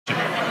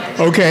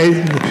Okay,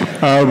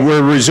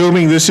 we're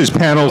resuming. This is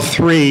panel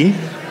 3.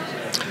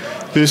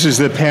 This is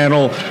the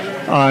panel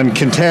on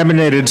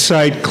contaminated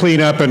site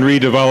cleanup and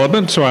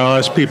redevelopment. So I'll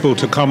ask people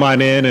to come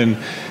on in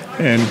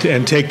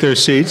and take their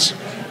seats.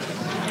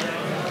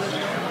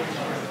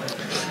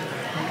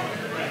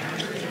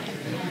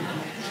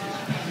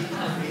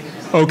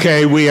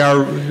 Okay, we are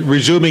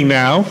resuming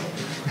now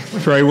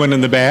for everyone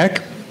in the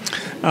back.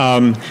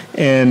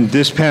 And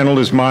this panel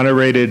is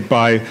moderated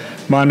by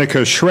Monica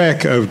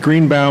Schroeck of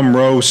Greenbraum,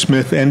 Rowe,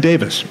 Smith, and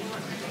Davis.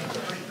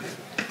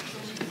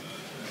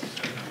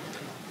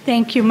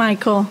 Thank you,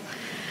 Michael.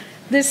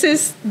 This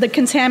is the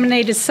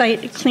Contaminated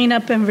Site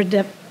Cleanup and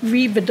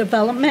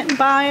Redevelopment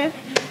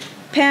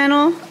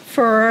panel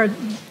for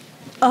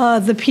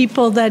the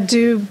people that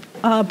do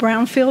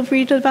brownfield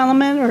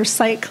redevelopment or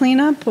site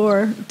cleanup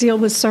or deal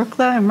with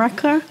CERCLA and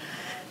RCRA.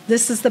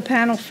 This is the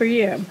panel for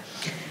you.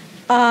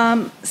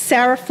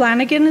 Sarah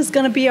Flanagan is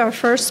going to be our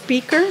first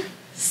speaker.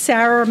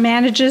 Sarah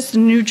manages the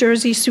New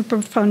Jersey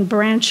Superfund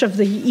branch of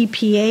the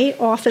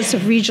EPA Office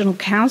of Regional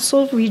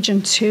Counsel,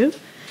 Region 2,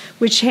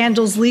 which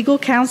handles legal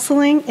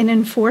counseling and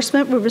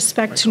enforcement with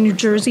respect to New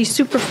Jersey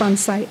Superfund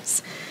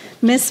sites.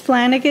 Ms.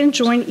 Flanagan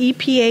joined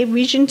EPA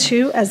Region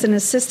 2 as an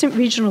assistant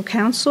regional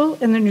counsel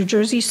in the New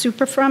Jersey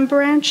Superfund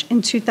branch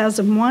in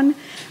 2001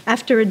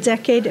 after a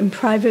decade in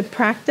private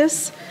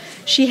practice.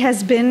 She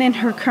has been in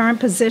her current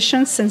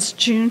position since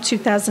June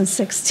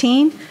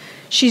 2016.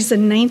 She's a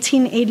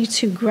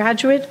 1982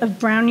 graduate of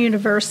Brown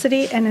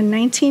University and a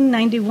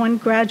 1991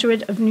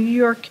 graduate of New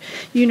York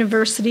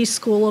University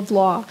School of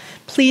Law.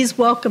 Please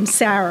welcome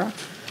Sarah.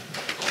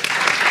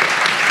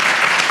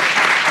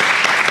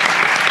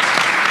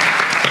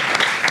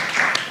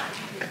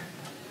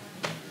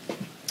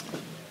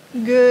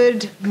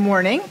 Good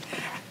morning.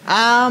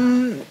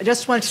 I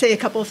just want to say a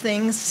couple of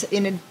things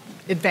in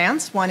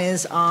advance. One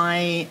is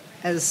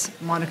as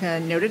Monica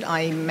noted,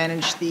 I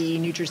manage the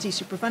New Jersey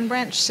Superfund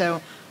branch,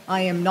 so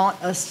I am not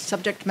a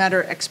subject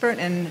matter expert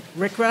in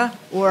RCRA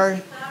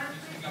or...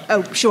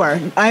 Oh, sure.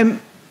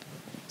 I'm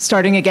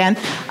starting again.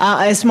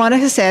 As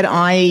Monica said,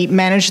 I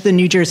manage the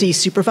New Jersey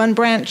Superfund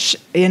branch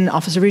in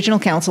Office of Regional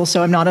Counsel,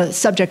 so I'm not a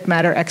subject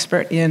matter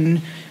expert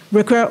in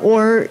RCRA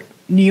or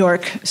New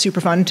York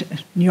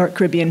Superfund, New York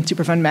Caribbean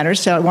Superfund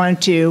matters. So I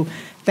wanted to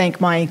thank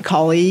my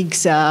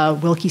colleagues,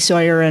 Wilkie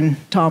Sawyer and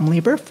Tom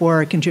Lieber,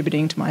 for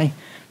contributing to my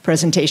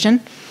presentation.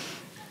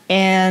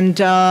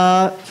 And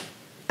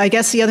I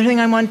guess the other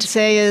thing I wanted to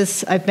say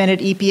is I've been at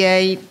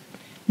EPA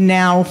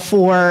now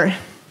for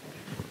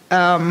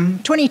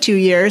 22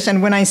 years,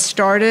 and when I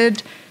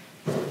started,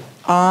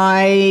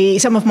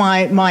 some of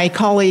my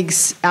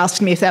colleagues asked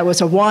me if that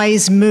was a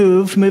wise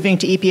move, moving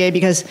to EPA,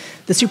 because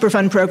the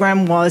Superfund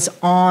program was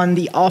on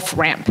the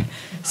off-ramp.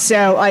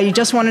 So I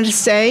just wanted to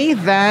say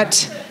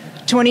that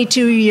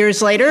 22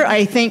 years later,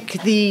 I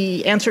think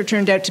the answer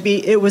turned out to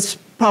be it was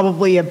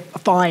probably a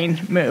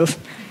fine move.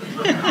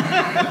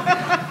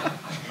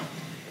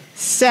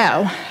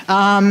 So,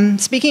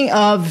 speaking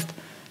of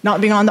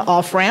not being on the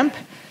off-ramp,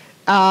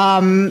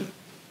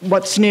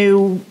 what's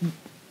new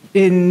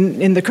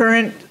in the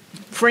current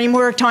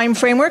time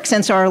framework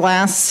since our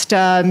last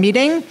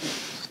meeting,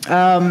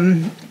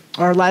 the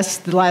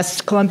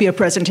last Columbia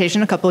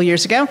presentation a couple of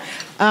years ago,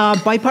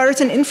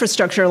 bipartisan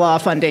infrastructure law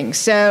funding.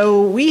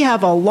 So we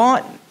have a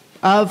lot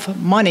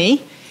of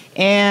money,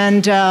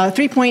 and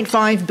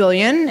 $3.5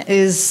 billion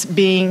is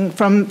being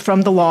from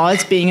the law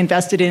is being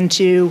invested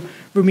into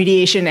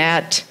remediation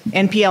at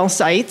NPL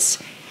sites.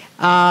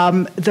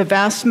 The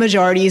vast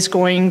majority is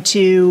going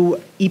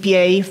to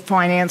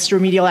EPA-financed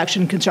remedial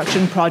action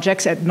construction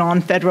projects at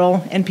non-federal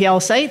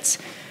NPL sites,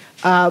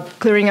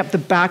 clearing up the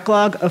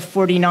backlog of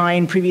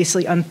 49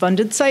 previously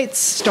unfunded sites,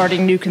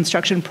 starting new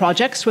construction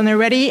projects when they're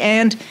ready,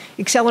 and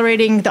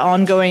accelerating the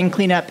ongoing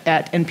cleanup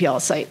at NPL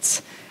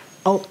sites.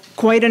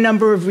 Quite a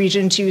number of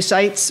Region 2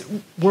 sites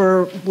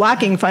were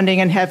lacking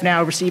funding and have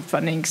now received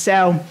funding.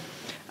 So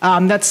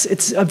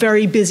it's a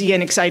very busy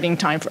and exciting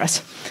time for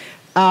us.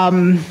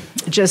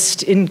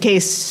 Just in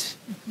case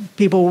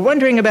people were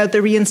wondering about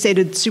the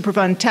reinstated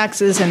Superfund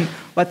taxes and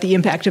what the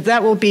impact of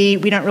that will be,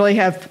 we don't really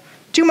have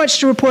too much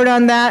to report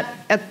on that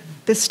at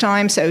this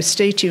time, so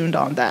stay tuned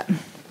on that.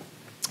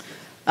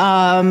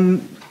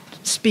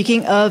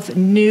 Speaking of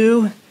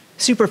new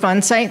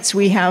Superfund sites,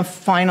 we have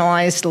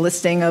finalized a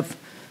listing of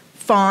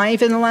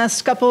 5 in the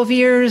last couple of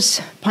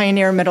years: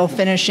 Pioneer Metal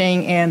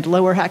Finishing and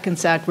Lower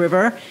Hackensack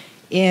River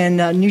in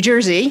New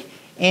Jersey,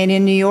 and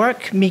in New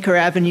York, Meeker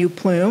Avenue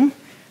Plume,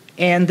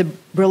 and the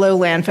Brillo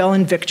Landfill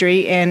in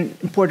Victory, and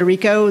in Puerto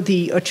Rico,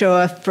 the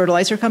Ochoa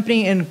Fertilizer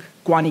Company in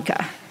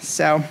Guanica.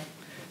 So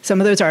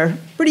some of those are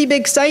pretty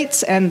big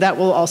sites, and that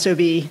will also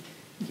be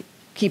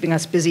keeping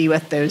us busy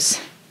with those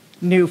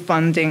new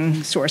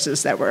funding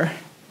sources that we're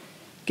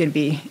going to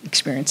be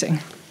experiencing.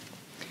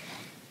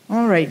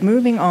 All right,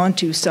 moving on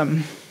to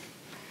some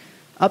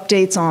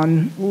updates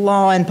on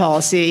law and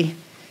policy.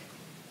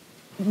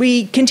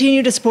 We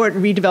continue to support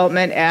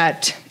redevelopment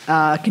at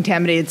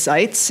contaminated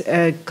sites,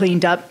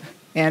 cleaned up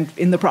and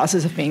in the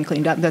process of being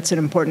cleaned up. That's an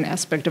important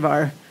aspect of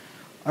our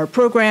our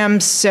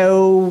programs.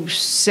 So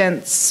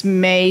since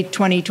May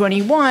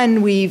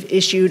 2021, we've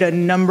issued a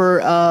number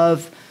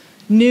of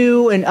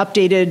new and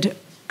updated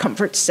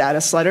comfort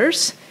status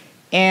letters.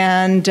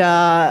 And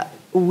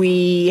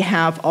we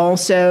have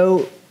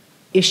also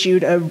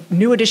issued a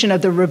new edition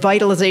of the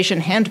Revitalization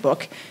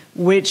Handbook,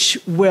 which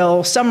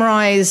will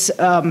summarize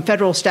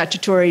federal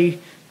statutory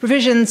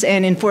provisions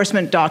and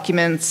enforcement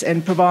documents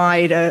and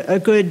provide a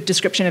good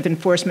description of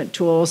enforcement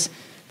tools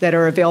that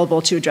are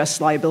available to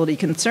address liability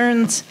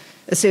concerns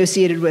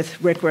associated with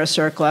RCRA,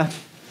 CERCLA,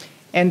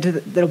 and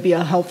that'll be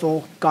a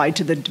helpful guide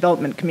to the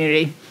development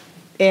community.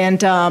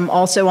 And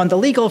also on the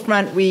legal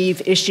front,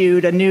 we've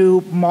issued a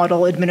new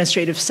model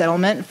administrative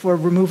settlement for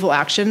removal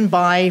action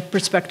by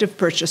prospective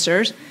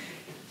purchasers,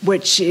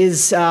 which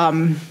is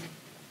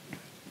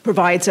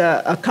provides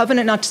a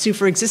covenant not to sue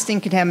for existing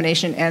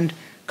contamination and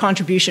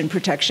contribution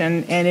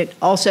protection, and it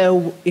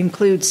also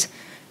includes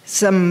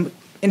some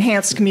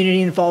enhanced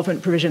community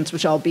involvement provisions,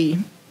 which I'll be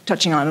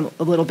touching on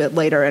a little bit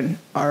later and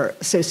are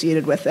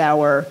associated with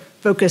our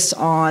focus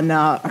on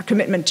our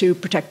commitment to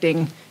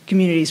protecting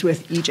communities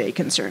with EJ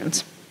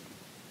concerns.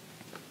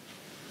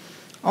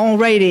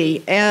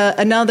 Alrighty,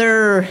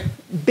 another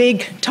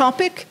big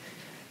topic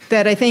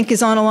that I think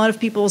is on a lot of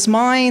people's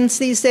minds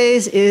these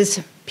days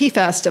is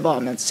PFAS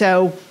development.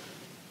 So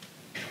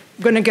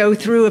I'm going to go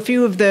through a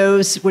few of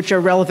those which are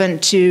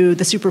relevant to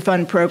the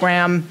Superfund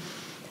program.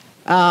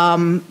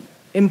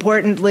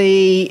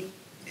 Importantly,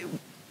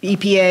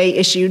 EPA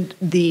issued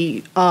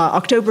the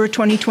October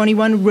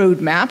 2021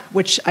 roadmap,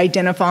 which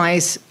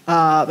identifies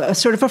a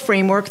sort of a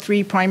framework,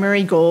 3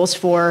 primary goals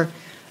for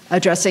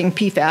addressing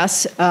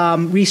PFAS: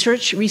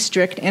 research,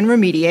 restrict, and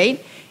remediate.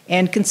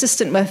 And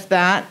consistent with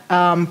that,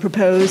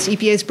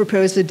 EPA's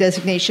proposed the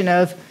designation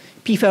of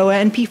PFOA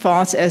and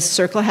PFOS as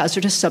CERCLA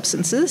hazardous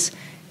substances,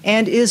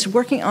 and is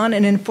working on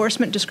an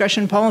enforcement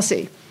discretion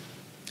policy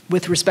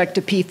with respect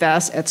to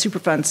PFAS at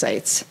Superfund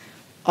sites.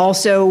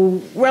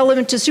 Also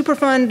relevant to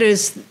Superfund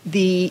is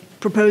the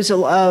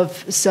proposal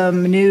of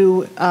some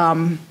new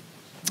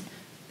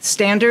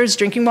standards,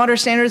 drinking water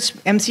standards,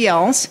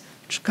 MCLs,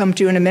 which we'll come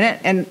to in a minute.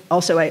 And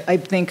also I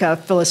think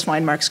Phyllis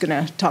Feinmark's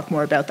going to talk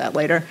more about that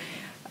later.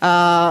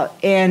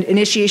 And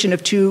initiation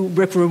of 2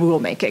 RCRA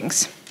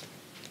rulemakings.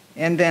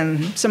 And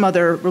then some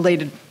other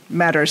related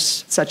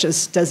matters, such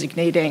as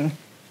designating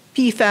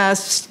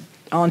PFAS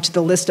onto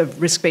the list of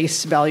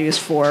risk-based values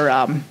for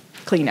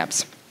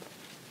cleanups.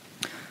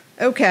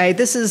 Okay,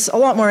 this is a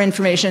lot more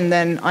information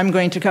than I'm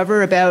going to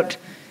cover about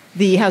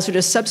the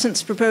hazardous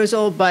substance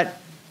proposal, but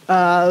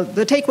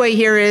the takeaway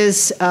here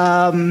is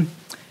a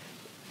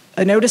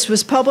notice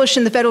was published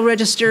in the Federal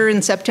Register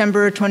in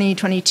September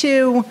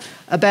 2022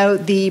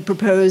 about the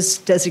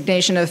proposed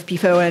designation of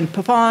PFOA and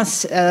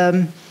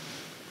PFOS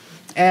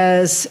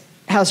as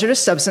hazardous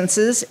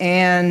substances,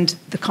 and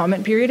the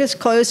comment period is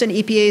closed, and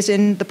EPA is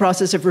in the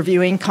process of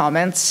reviewing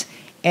comments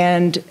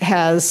and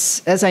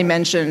has, as I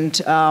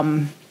mentioned,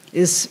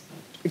 is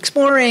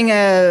exploring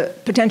a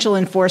potential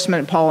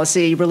enforcement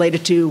policy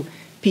related to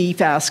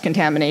PFAS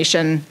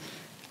contamination.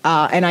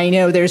 And I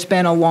know there's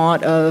been a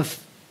lot of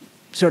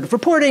sort of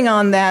reporting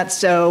on that,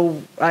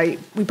 so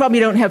we probably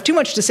don't have too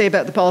much to say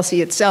about the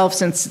policy itself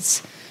since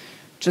it's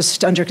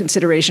just under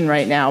consideration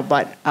right now,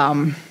 but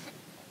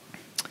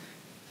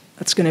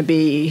that's going to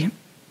be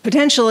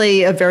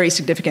potentially a very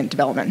significant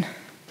development.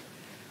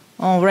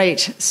 All right,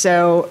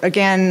 so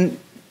again,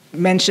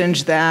 mentioned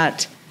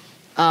that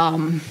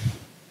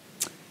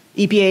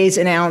EPA's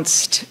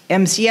announced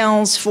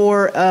MCLs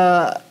for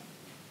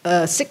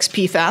 6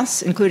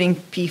 PFAS, including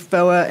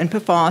PFOA and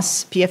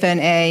PFOS,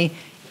 PFNA,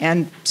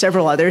 and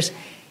several others.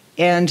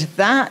 And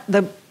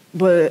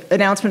the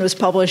announcement was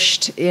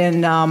published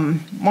in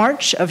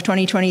March of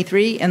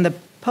 2023, and the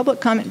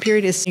public comment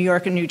period is New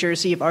York and New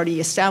Jersey have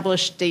already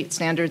established state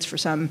standards for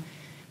some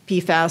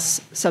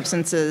PFAS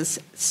substances.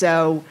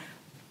 So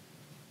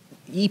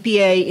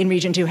EPA in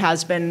Region 2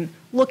 has been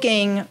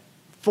looking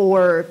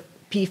for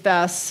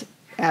PFAS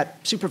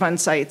at Superfund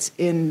sites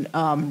in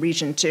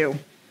Region 2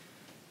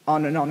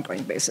 on an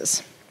ongoing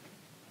basis.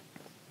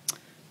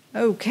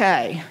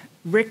 Okay,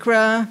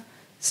 RCRA.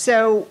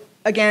 So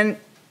again,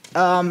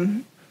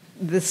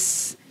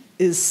 this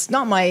is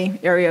not my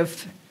area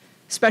of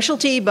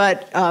specialty,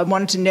 but I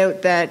wanted to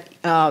note that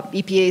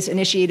EPA's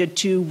initiated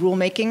 2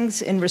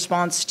 rulemakings in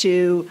response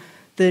to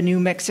the New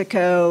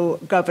Mexico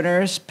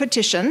governor's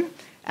petition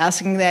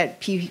asking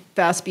that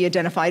PFAS be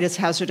identified as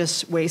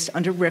hazardous waste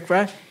under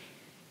RCRA.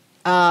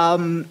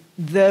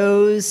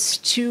 Those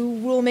 2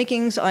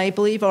 rulemakings, I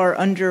believe, are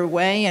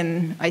underway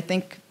and I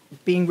think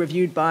being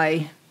reviewed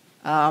by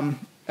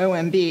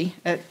OMB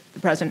at the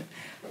present.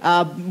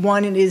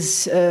 One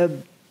is a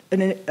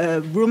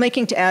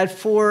rulemaking to add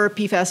 4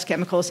 PFAS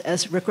chemicals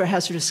as RCRA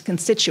hazardous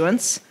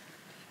constituents,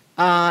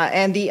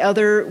 and the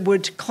other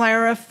would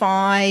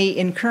clarify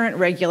in current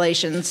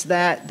regulations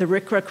that the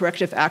RCRA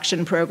Corrective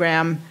Action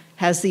Program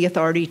has the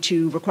authority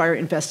to require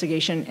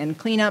investigation and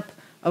cleanup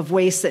of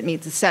waste that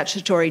meets the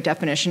statutory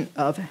definition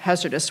of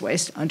hazardous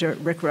waste under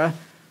RCRA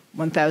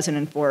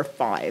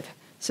 1004-5.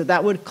 So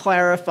that would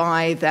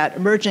clarify that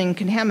emerging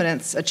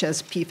contaminants such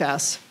as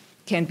PFAS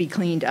can be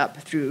cleaned up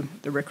through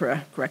the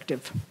RCRA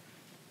corrective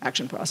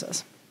action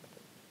process.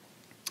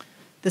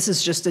 This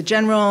is just a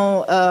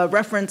general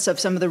reference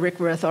of some of the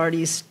RCRA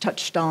authorities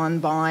touched on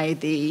by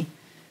the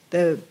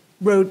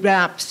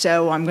roadmap,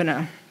 so I'm going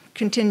to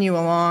continue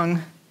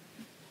along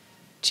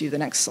to the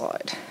next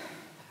slide.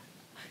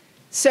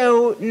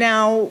 So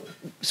now,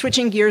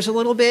 switching gears a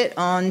little bit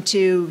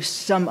onto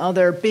some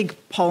other big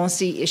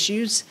policy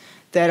issues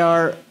that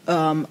are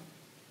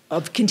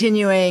of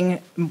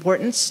continuing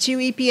importance to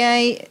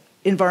EPA,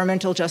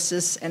 environmental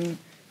justice and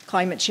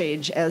climate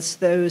change, as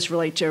those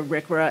relate to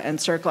RCRA and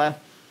CERCLA.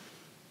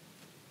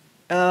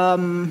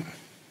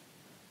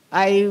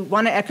 I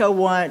want to echo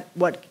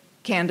what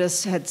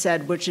Candace had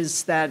said, which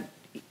is that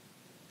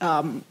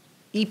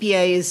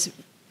EPA is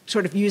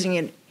sort of using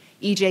an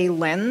EJ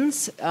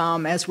lens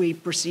as we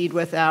proceed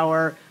with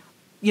our,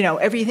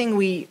 everything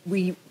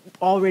we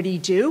already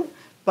do,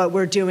 but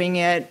we're doing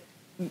it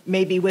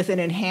maybe with an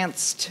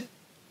enhanced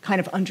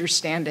kind of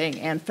understanding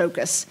and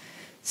focus.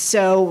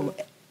 So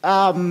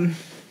in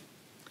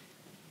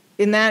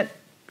that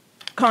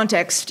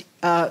context,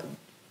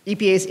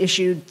 EPA has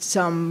issued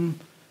some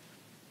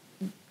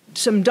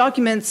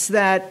documents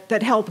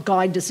that help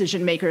guide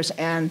decision makers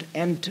and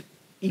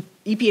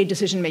EPA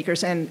decision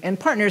makers and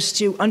partners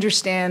to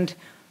understand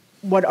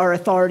what our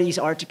authorities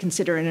are to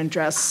consider and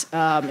address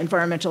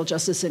environmental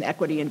justice and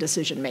equity in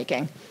decision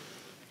making.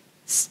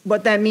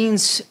 What that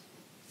means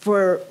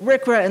for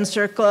RCRA and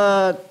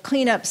CERCLA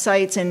cleanup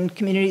sites and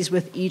communities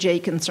with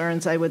EJ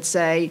concerns, I would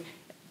say,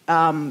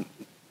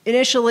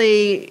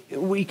 initially,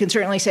 we can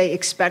certainly say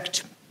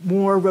expect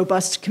more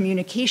robust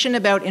communication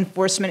about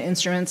enforcement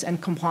instruments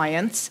and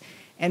compliance,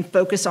 and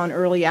focus on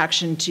early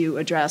action to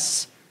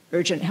address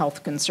urgent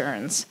health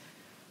concerns.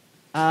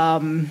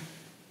 I'm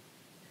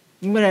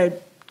going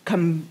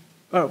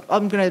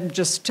to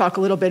just talk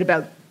a little bit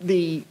about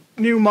the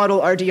new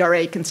model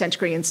RDRA consent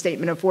decree and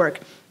statement of work,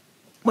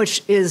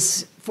 which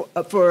is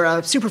for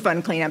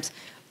Superfund cleanups,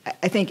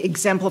 I think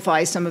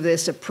exemplifies some of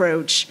this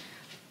approach,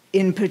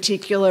 in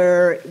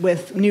particular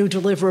with new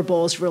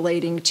deliverables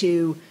relating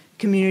to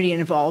community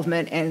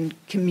involvement and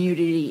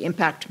community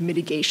impact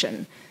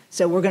mitigation.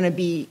 So we're going to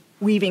be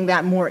weaving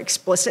that more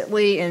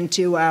explicitly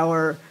into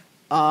our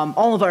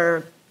all of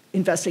our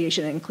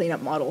investigation and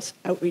cleanup models,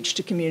 outreach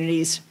to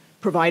communities,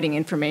 providing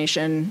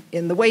information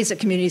in the ways that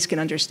communities can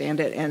understand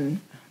it and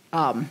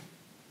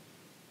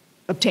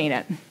obtain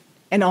it,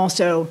 and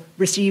also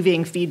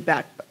receiving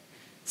feedback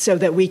so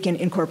that we can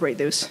incorporate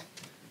those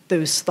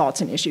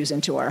thoughts and issues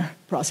into our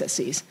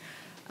processes.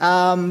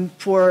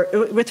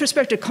 With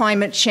respect to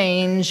climate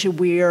change,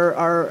 we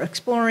are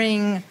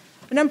exploring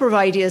a number of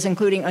ideas,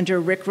 including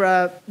under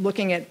RCRA,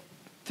 looking at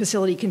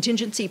facility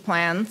contingency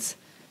plans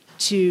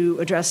to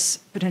address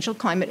potential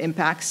climate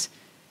impacts,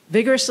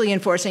 vigorously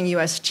enforcing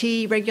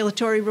UST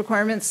regulatory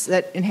requirements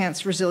that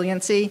enhance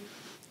resiliency,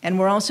 and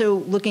we're also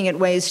looking at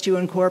ways to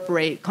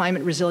incorporate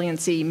climate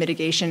resiliency,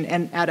 mitigation,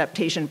 and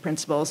adaptation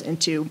principles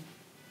into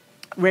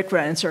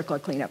RCRA and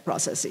CERCLA cleanup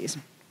processes,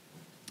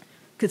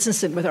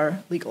 consistent with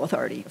our legal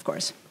authority, of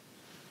course.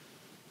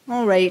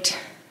 All right,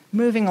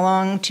 moving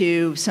along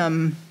to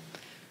some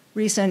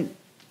recent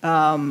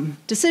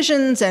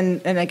decisions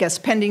and I guess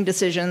pending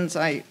decisions.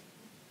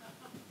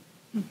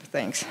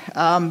 Thanks.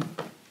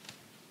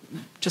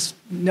 Just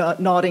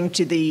nodding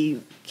to the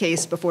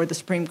case before the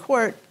Supreme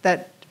Court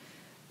that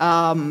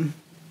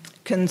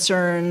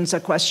concerns a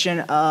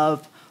question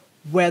of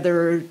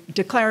whether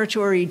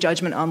declaratory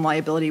judgment on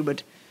liability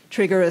would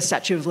trigger a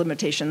statute of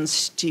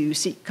limitations to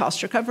seek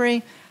cost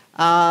recovery.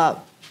 I'm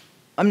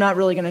not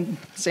really going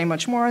to say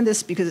much more on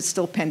this because it's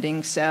still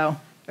pending, so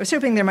I was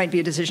hoping there might be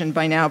a decision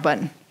by now, but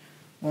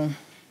we'll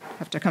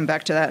have to come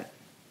back to that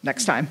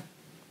next time.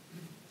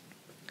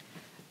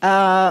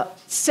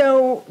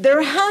 So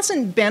there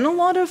hasn't been a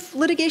lot of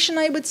litigation,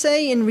 I would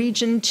say, in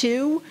Region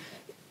 2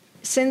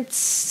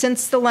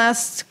 since the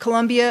last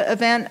Columbia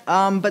event,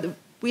 but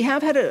we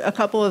have had a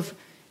couple of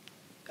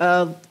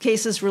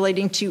cases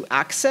relating to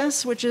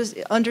access, which is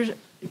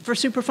for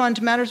Superfund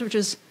matters, which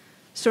is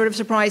sort of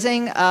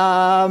surprising.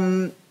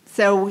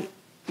 So,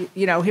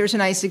 here's a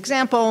nice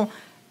example.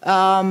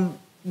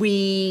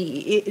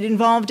 It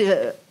involved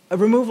a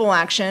removal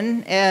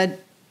action at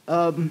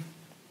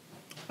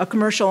a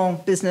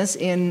commercial business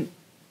in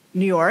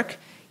New York.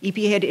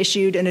 EPA had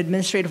issued an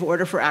administrative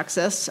order for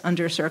access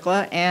under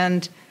CERCLA,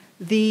 and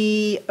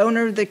the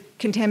owner of the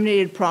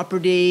contaminated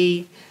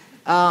property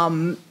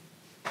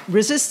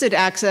resisted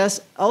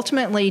access,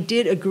 ultimately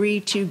did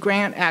agree to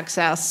grant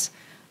access,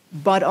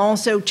 but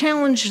also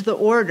challenged the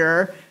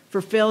order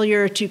for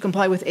failure to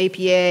comply with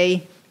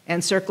EPA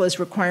and CERCLA's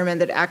requirement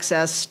that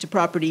access to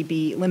property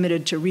be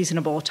limited to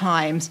reasonable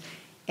times.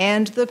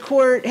 And the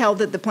court held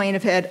that the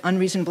plaintiff had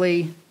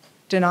unreasonably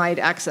denied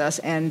access,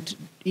 and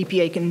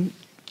EPA can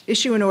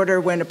issue an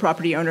order when a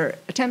property owner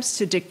attempts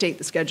to dictate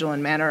the schedule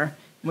and manner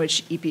in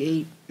which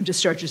EPA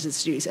discharges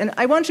its duties. And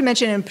I wanted to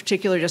mention in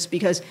particular just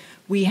because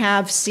we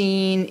have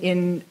seen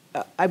in,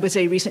 I would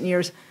say, recent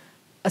years,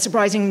 a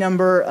surprising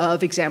number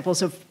of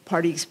examples of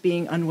parties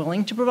being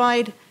unwilling to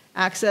provide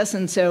access,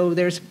 and so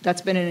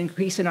that's been an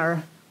increase in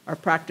our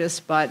practice,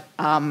 but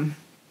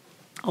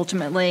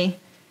ultimately,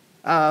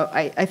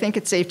 I think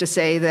it's safe to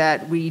say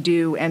that we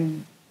do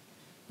and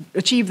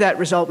achieve that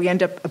result, we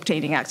end up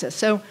obtaining access.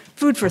 So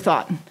food for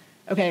thought.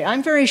 Okay,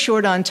 I'm very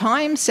short on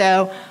time,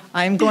 so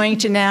I'm going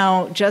to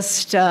now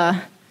just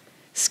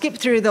skip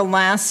through the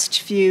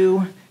last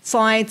few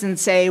slides and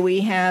say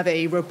we have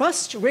a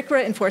robust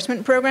RCRA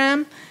enforcement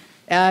program.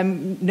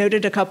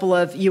 Noted a couple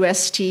of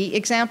UST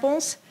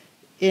examples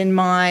in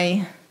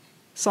my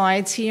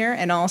slides here,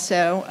 and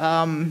also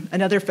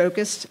another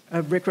focus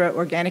of RCRA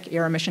organic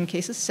air emission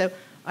cases. So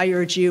I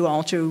urge you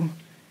all to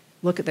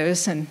look at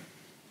those and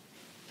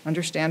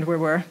understand where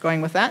we're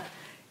going with that.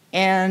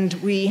 And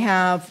we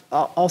have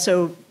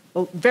also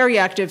a very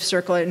active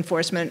CERCLA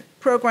enforcement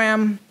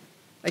program.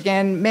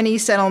 Again, many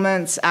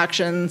settlements,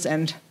 actions,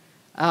 and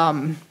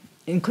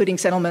including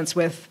settlements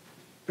with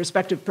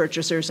prospective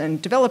purchasers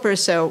and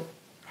developers. So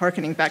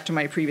hearkening back to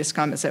my previous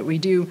comments that we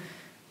do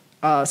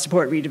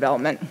support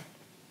redevelopment.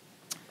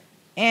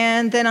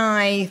 And then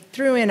I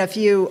threw in a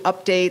few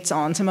updates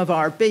on some of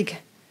our big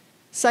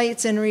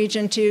sites in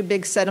Region 2,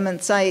 big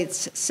settlement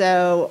sites.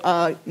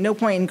 So no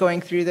point in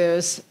going through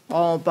those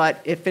all,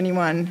 but if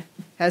anyone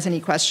has any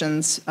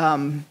questions,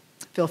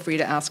 feel free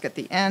to ask at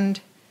the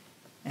end.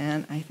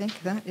 And I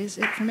think that is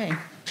it for me.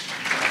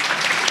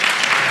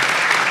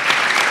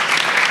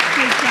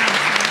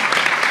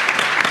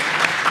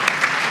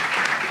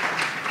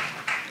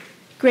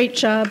 Great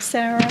job,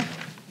 Sarah.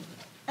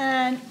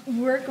 And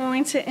we're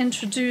going to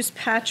introduce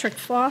Patrick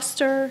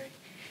Foster.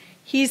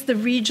 He's the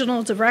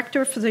Regional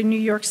Director for the New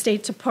York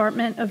State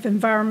Department of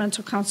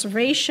Environmental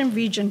Conservation,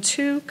 Region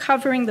 2,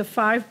 covering the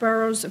 5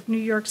 boroughs of New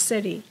York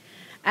City.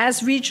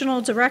 As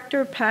Regional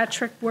Director,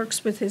 Patrick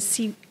works with his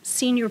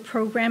senior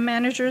program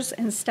managers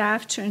and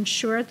staff to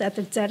ensure that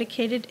the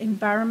dedicated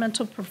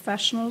environmental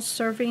professionals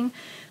serving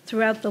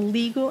throughout the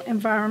legal,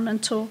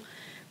 environmental,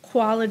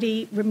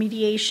 quality,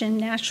 remediation,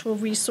 natural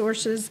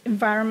resources,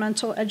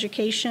 environmental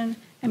education,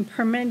 and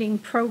permitting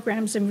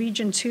programs in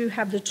Region 2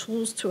 have the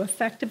tools to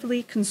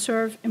effectively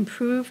conserve,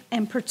 improve,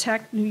 and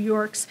protect New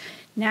York's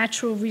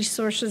natural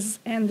resources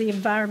and the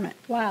environment.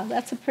 Wow,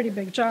 that's a pretty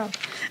big job.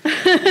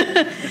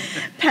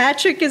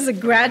 Patrick is a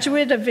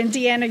graduate of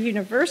Indiana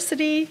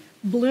University,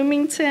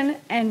 Bloomington,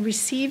 and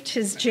received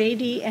his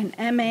JD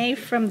and MA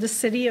from the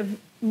City of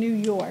New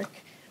York.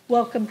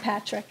 Welcome,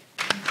 Patrick.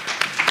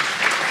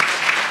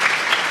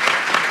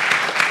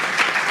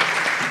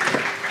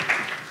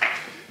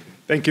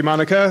 Thank you,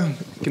 Monica.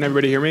 Can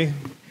everybody hear me?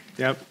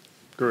 Yep,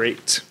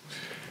 great.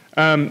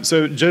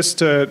 So just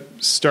to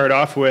start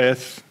off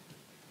with,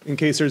 in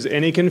case there's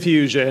any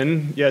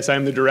confusion, yes,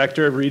 I'm the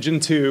director of Region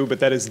 2, but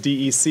that is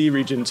DEC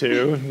Region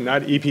 2,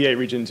 not EPA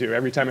Region 2.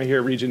 Every time I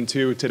hear Region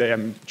 2 today,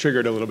 I'm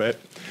triggered a little bit.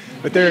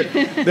 But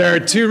there are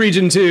 2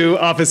 Region 2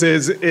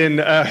 offices in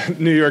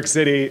New York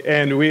City,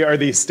 and we are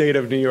the state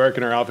of New York,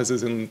 and our office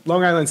is in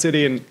Long Island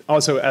City. And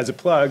also, as a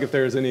plug, if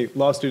there's any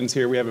law students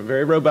here, we have a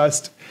very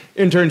robust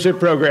internship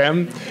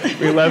program.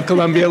 We love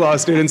Columbia law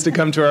students to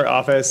come to our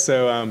office,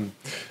 so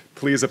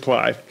please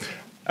apply.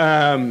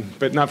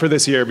 But not for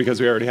this year,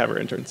 because we already have our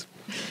interns.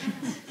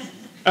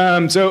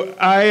 So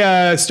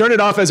I started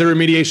off as a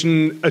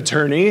remediation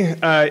attorney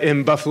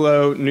in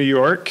Buffalo, New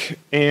York,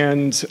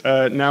 and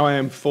now I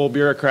am full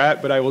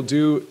bureaucrat, but I will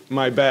do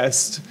my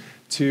best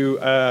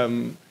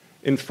to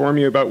inform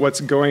you about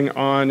what's going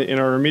on in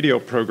our remedial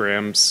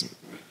programs,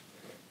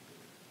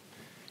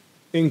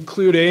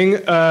 including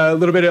a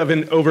little bit of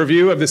an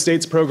overview of the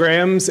state's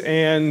programs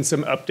and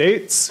some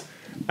updates.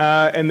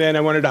 And then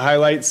I wanted to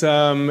highlight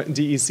some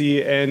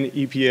DEC and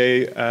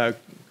EPA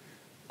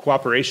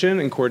cooperation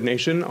and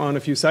coordination on a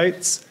few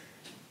sites.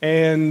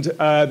 And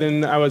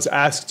then I was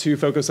asked to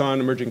focus on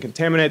emerging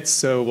contaminants,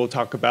 so we'll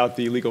talk about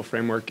the legal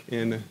framework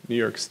in New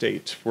York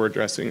State for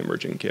addressing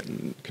emerging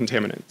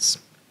contaminants.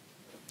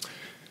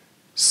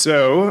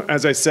 So,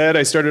 as I said,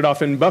 I started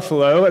off in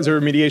Buffalo as a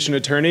remediation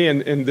attorney,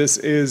 and this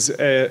is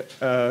an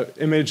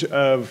image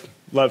of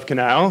Love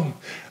Canal,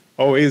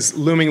 always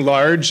looming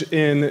large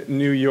in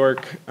New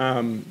York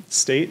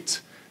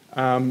State.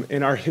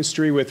 In our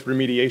history with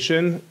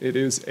remediation, it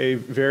is a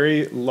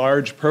very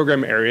large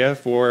program area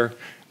for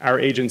our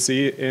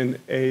agency in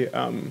a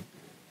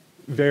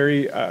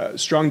very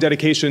strong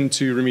dedication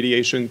to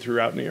remediation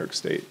throughout New York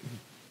State.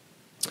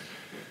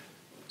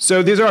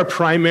 So these are our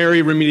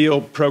primary remedial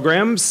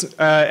programs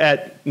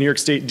at New York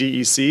State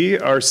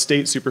DEC, our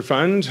state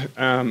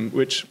Superfund,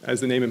 which,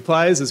 as the name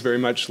implies, is very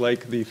much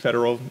like the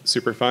federal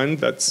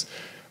Superfund that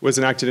was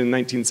enacted in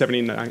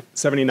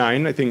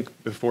 1979, I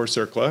think, before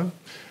CERCLA.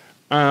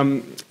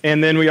 And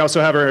then we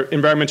also have our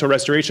environmental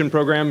restoration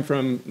program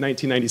from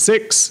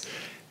 1996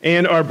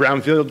 and our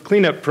brownfield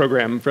cleanup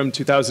program from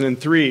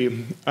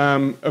 2003.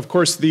 Of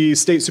course, the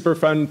State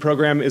Superfund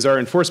program is our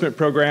enforcement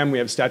program. We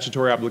have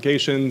statutory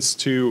obligations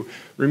to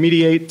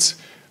remediate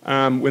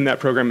when that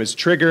program is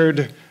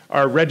triggered.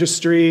 Our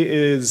registry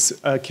is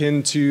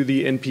akin to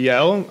the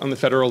NPL on the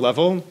federal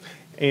level.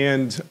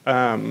 And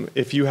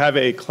if you have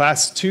a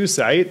Class 2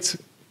 site,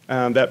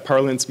 that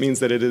parlance means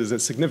that it is a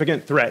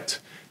significant threat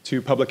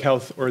to public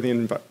health or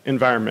the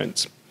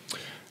environment,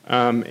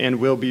 and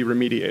will be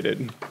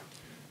remediated.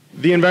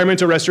 The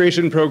environmental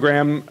restoration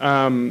program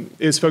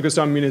is focused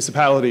on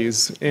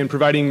municipalities and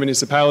providing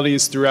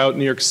municipalities throughout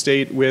New York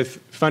State with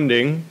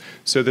funding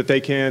so that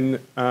they can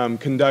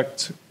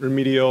conduct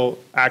remedial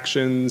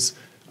actions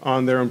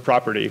on their own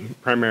property,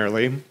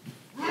 primarily.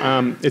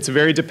 It's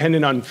very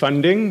dependent on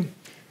funding,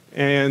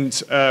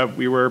 and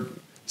we were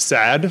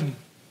sad,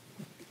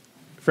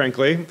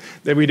 frankly,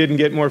 that we didn't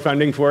get more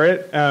funding for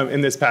it in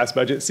this past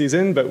budget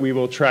season, but we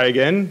will try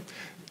again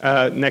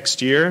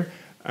next year.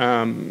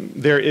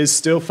 There is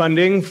still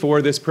funding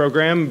for this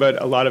program,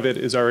 but a lot of it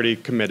is already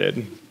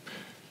committed.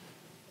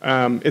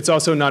 It's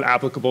also not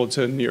applicable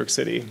to New York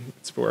City.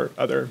 It's for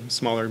other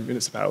smaller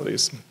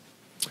municipalities.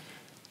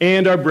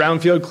 And our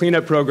brownfield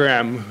cleanup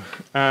program,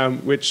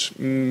 which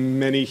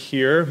many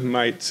here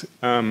might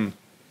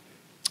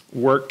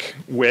work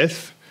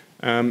with.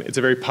 It's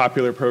a very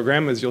popular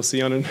program, as you'll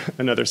see on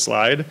another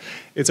slide.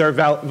 It's our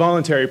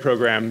voluntary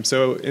program.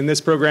 So in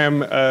this program,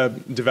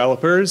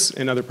 developers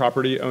and other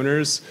property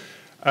owners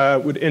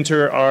would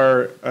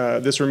enter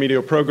this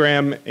remedial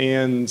program,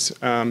 and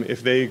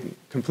if they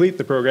complete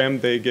the program,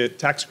 they get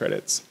tax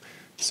credits.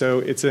 So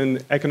it's an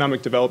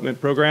economic development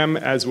program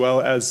as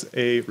well as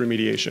a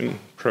remediation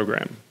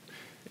program.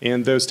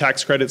 And those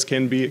tax credits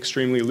can be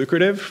extremely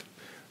lucrative.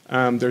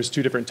 There's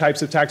two different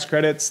types of tax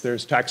credits.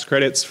 There's tax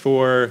credits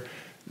for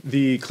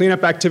the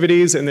cleanup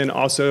activities, and then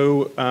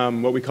also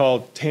what we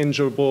call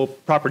tangible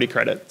property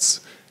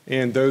credits.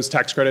 And those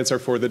tax credits are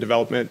for the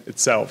development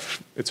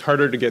itself. It's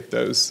harder to get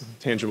those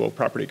tangible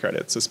property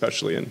credits,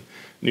 especially in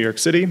New York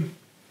City.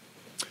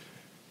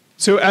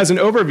 So as an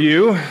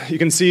overview, you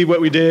can see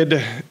what we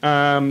did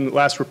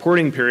last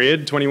reporting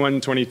period,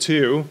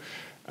 21-22,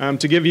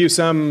 to give you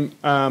some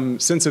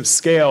sense of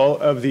scale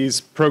of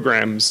these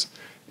programs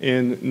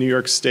in New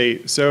York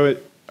State. So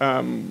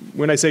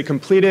when I say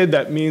completed,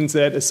 that means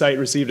that a site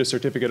received a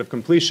certificate of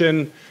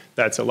completion.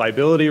 That's a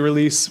liability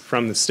release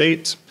from the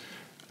state.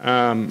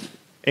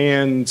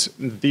 And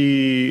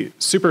the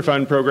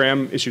Superfund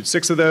program issued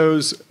 6 of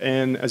those,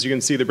 and as you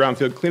can see, the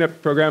Brownfield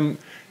Cleanup program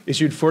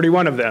issued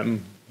 41 of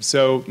them.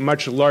 So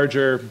much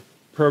larger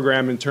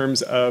program in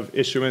terms of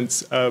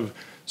issuance of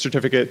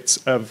certificates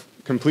of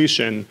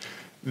completion.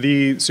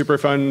 The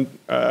Superfund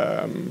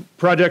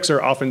projects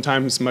are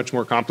oftentimes much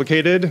more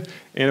complicated,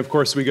 and of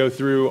course we go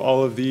through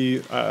all of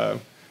the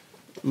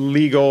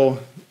legal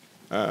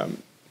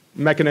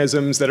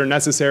mechanisms that are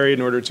necessary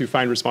in order to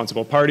find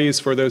responsible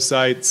parties for those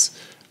sites.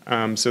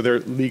 So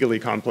they're legally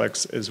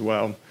complex as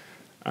well.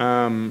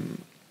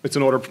 It's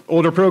an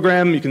older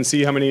program. You can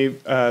see how many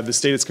the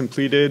state has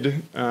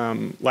completed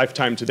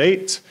lifetime to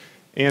date,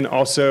 and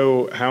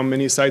also how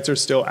many sites are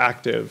still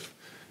active.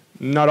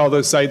 Not all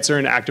those sites are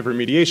in active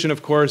remediation,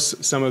 of course.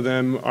 Some of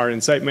them are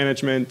in site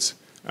management,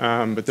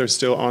 but they're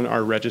still on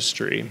our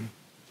registry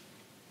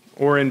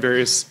or in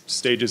various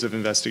stages of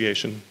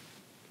investigation.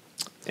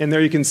 And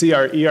there you can see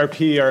our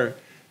ERP, our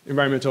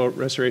Environmental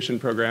Restoration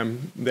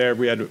Program. There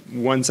we had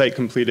 1 site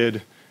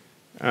completed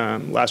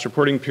last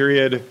reporting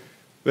period,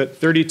 but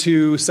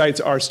 32 sites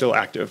are still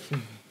active.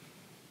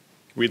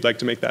 We'd like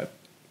to make that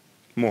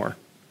more.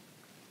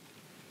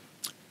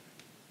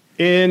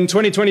 In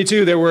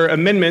 2022, there were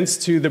amendments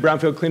to the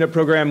Brownfield Cleanup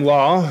Program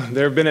law.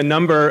 There have been a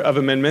number of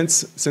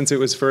amendments since it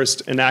was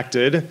first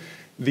enacted.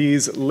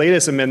 These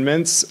latest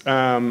amendments,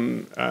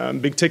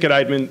 big ticket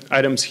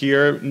items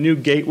here, new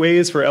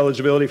gateways for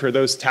eligibility for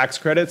those tax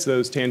credits,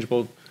 those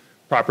tangible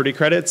property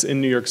credits in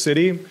New York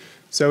City.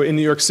 So in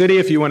New York City,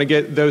 if you want to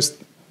get those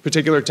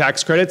particular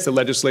tax credits, the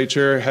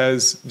legislature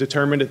has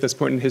determined at this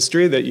point in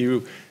history that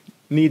you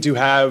need to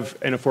have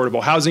an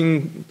affordable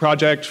housing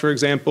project, for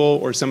example,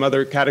 or some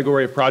other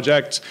category of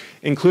project,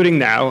 including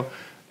now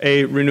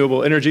a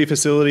renewable energy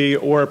facility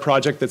or a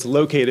project that's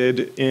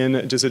located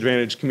in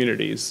disadvantaged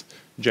communities,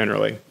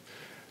 generally.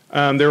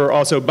 There were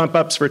also bump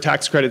ups for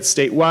tax credits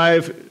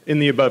statewide in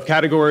the above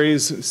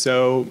categories.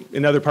 So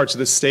in other parts of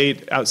the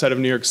state outside of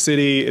New York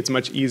City, it's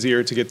much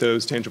easier to get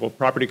those tangible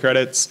property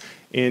credits,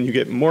 and you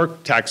get more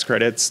tax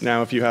credits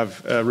now if you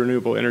have a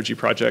renewable energy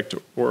project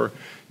or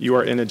you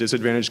are in a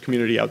disadvantaged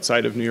community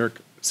outside of New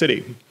York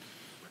City.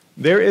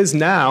 There is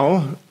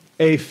now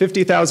a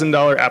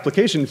 $50,000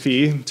 application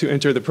fee to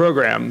enter the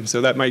program.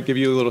 So that might give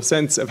you a little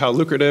sense of how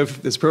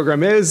lucrative this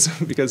program is,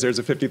 because there's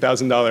a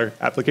 $50,000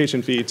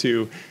 application fee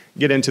to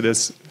get into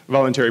this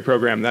voluntary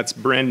program. That's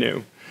brand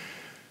new.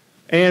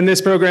 And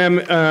this program,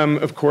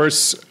 of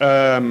course,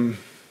 flows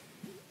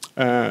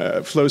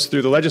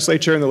through the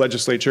legislature, and the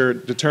legislature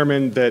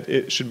determined that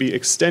it should be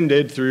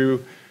extended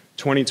through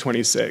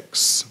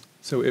 2026.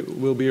 So it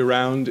will be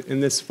around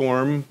in this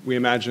form, we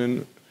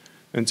imagine,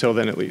 until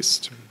then at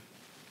least.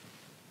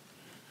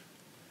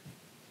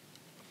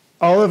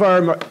 All of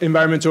our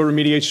environmental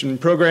remediation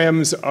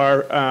programs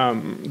are,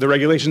 the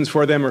regulations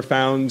for them are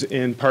found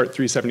in Part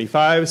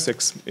 375,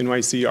 6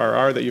 NYC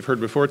RR that you've heard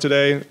before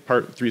today,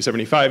 Part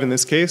 375 in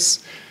this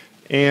case.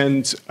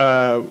 And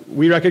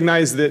we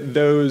recognize that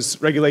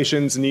those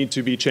regulations need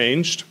to be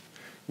changed.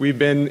 We've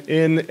been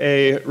in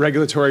a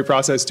regulatory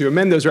process to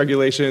amend those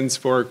regulations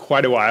for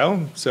quite a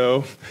while.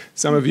 So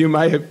some of you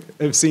might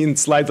have seen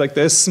slides like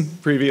this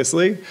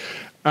previously.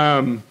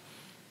 But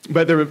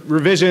the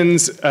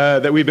revisions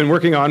that we've been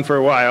working on for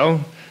a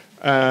while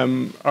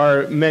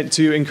are meant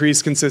to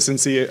increase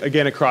consistency,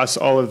 again, across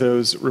all of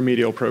those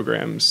remedial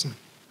programs.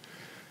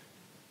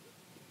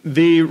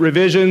 The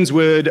revisions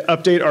would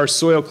update our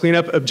soil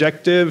cleanup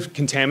objective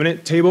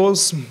contaminant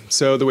tables.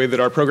 So the way that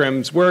our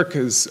programs work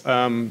has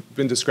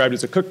been described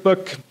as a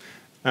cookbook.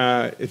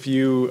 If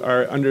you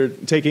are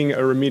undertaking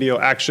a remedial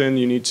action,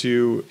 you need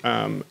to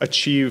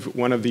achieve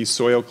one of these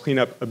soil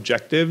cleanup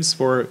objectives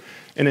for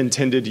an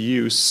intended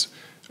use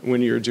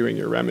when you're doing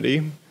your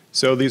remedy.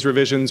 So these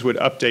revisions would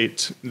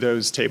update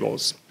those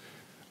tables.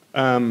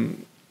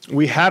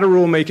 We had a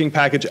rulemaking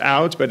package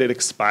out, but it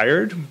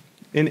expired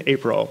in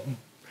April.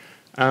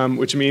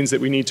 Which means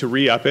that we need to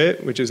re-up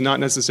it, which is not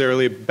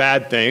necessarily a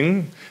bad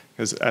thing,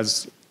 because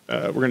as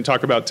we're going to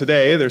talk about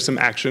today, there's some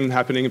action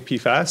happening in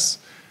PFAS,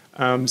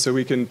 so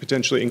we can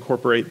potentially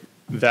incorporate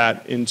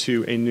that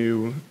into a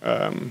new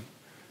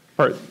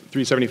Part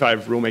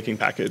 375 rulemaking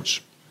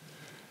package.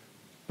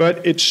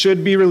 But it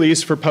should be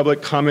released for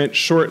public comment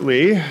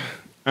shortly,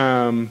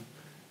 and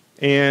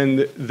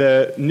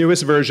the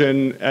newest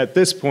version at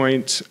this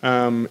point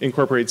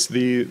incorporates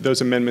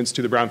those amendments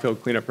to the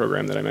brownfield cleanup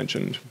program that I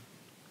mentioned.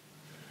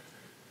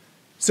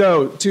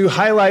 So to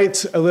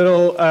highlight a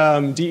little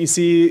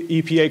DEC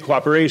EPA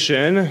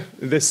cooperation,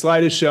 this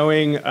slide is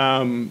showing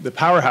the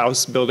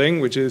powerhouse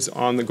building, which is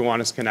on the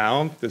Gowanus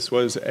Canal. This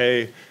was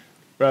a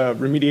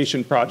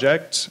remediation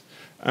project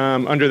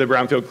under the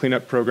brownfield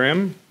cleanup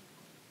program.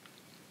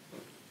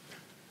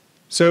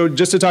 So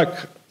just to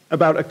talk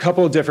about a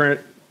couple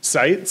different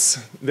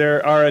sites,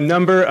 there are a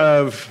number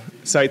of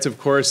sites, of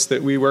course,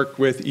 that we work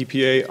with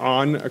EPA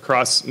on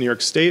across New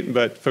York State,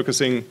 but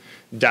focusing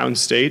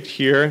downstate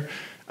here.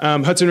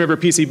 Hudson River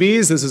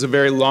PCBs, this is a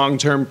very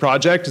long-term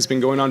project. It's been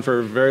going on for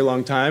a very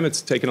long time.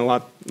 It's taken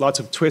lots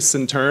of twists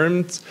and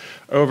turns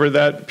over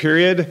that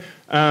period.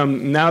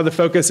 Now the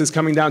focus is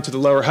coming down to the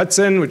lower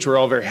Hudson, which we're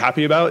all very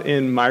happy about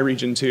in my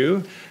region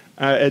too,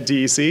 at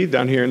DEC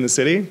down here in the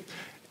city.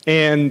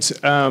 And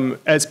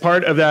as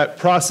part of that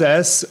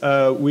process,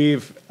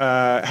 we've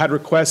had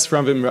requests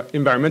from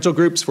environmental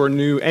groups for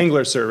new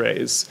angler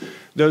surveys.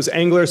 Those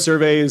angler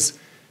surveys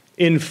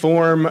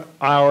inform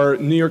our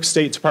New York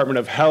State Department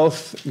of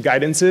Health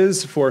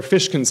guidances for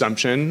fish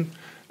consumption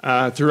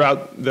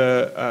throughout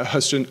the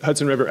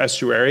Hudson River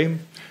estuary.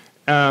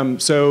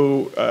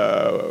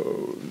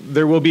 So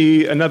there will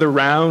be another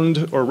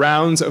round or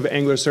rounds of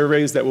angler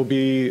surveys that will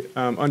be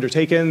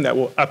undertaken that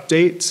will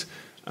update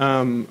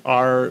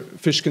our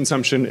fish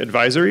consumption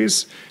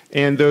advisories,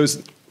 and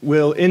those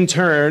will in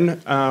turn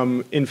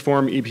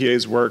inform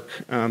EPA's work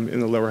in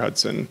the lower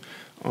Hudson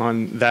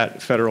on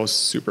that federal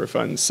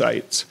Superfund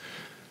site.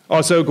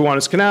 Also,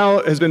 Gowanus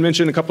Canal has been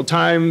mentioned a couple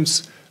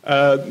times.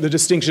 The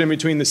distinction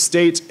between the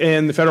state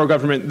and the federal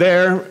government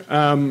there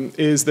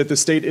is that the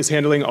state is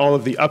handling all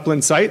of the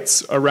upland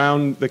sites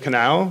around the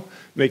canal,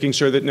 making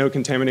sure that no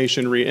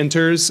contamination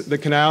re-enters the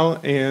canal,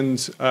 and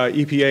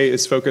EPA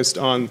is focused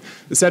on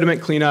the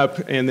sediment cleanup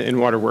and the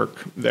in-water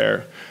work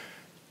there.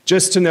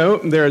 Just to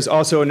note, there is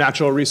also a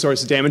natural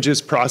resource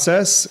damages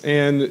process,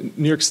 and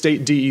New York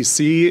State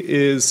DEC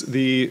is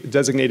the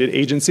designated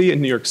agency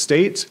in New York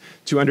State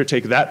to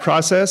undertake that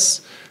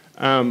process.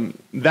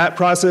 That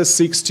process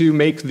seeks to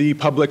make the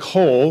public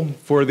whole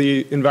for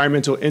the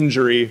environmental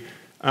injury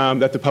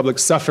that the public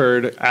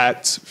suffered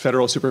at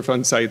federal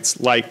Superfund sites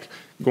like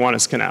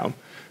Gowanus Canal.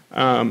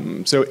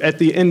 So at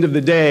the end of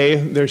the day,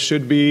 there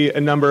should be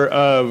a number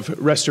of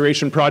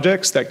restoration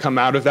projects that come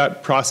out of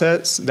that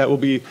process that will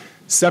be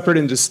separate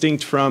and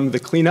distinct from the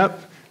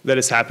cleanup that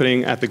is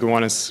happening at the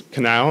Gowanus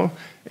Canal.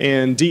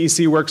 And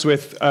DEC works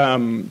with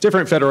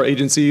different federal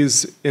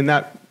agencies in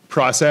that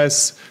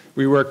process.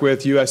 We work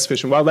with U.S.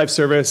 Fish and Wildlife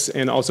Service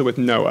and also with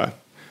NOAA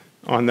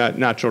on that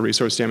natural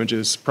resource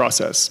damages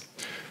process.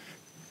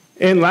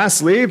 And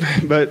lastly,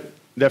 but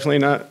definitely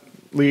not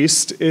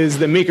least, is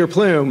the Meeker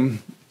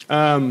Plume.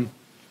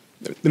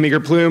 The Meeker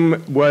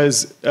Plume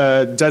was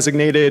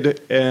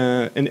designated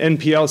an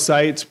NPL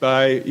site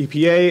by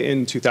EPA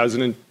in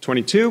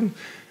 2022.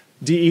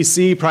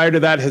 DEC, prior to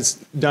that, has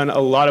done a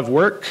lot of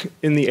work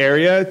in the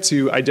area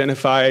to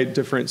identify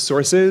different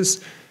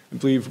sources. I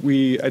believe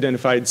we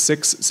identified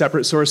 6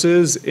 separate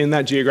sources in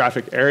that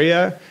geographic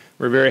area.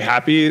 We're very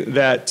happy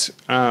that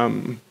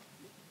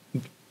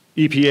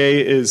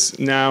EPA is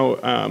now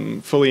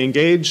fully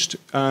engaged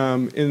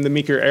in the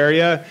Meeker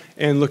area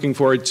and looking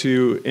forward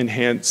to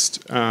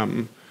enhanced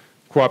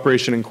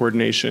cooperation and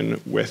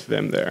coordination with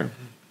them there.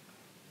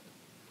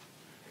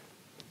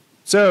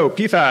 So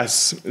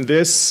PFAS,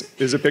 this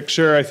is a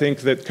picture I think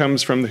that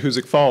comes from the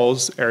Hoosick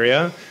Falls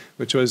area,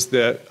 which was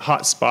the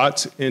hot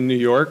spot in New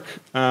York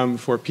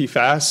for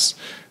PFAS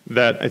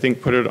that I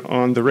think put it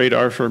on the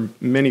radar for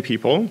many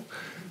people.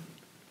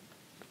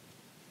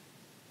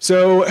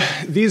 So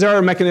these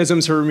are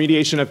mechanisms for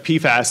remediation of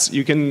PFAS.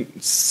 You can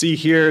see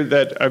here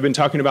that I've been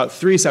talking about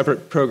 3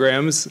 separate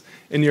programs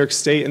in New York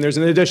State, and there's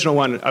an additional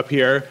one up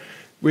here,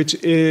 which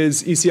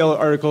is ECL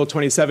Article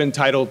 27,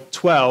 Title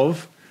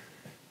 12,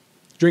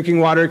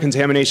 Drinking Water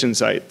Contamination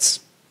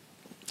Sites.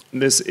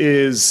 This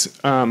is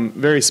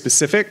very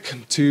specific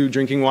to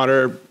drinking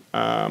water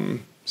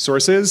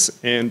sources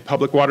and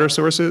public water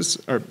sources,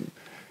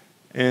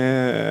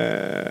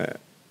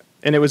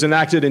 and it was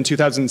enacted in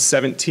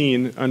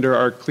 2017 under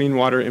our Clean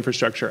Water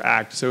Infrastructure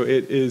Act, so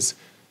it is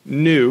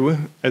new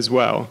as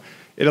well.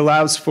 It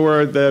allows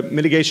for the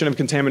mitigation of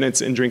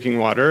contaminants in drinking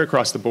water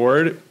across the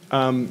board.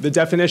 The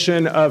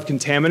definition of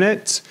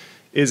contaminant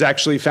is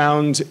actually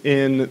found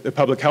in the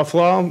Public Health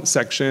Law,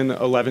 Section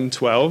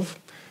 1112.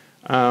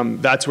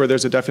 That's where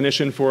there's a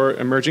definition for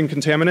emerging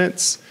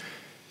contaminants.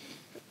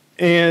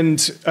 And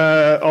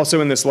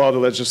also in this law, the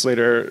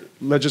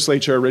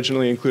legislature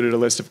originally included a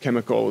list of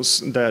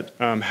chemicals that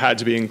had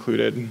to be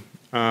included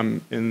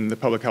in the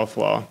public health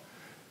law.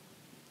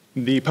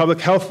 The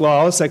public health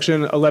law,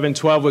 section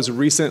 1112, was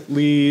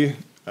recently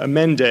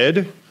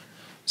amended.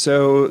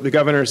 So the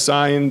governor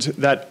signed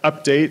that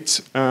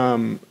update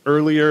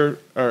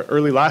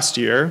early last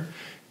year,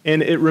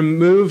 and it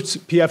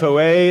removed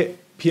PFOA,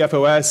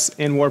 PFOS,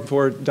 and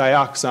warm-forward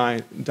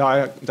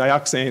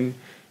dioxane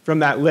from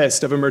that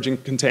list of emerging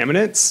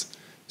contaminants.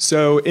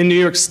 So in New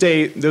York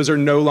State, those are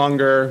no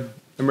longer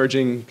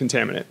emerging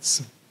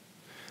contaminants.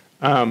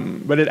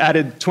 But it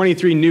added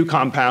 23 new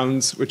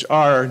compounds, which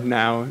are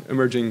now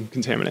emerging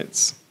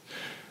contaminants.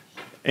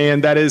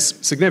 And that is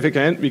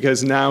significant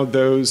because now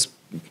those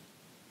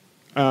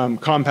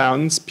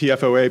compounds,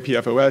 PFOA,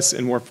 PFOS,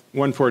 and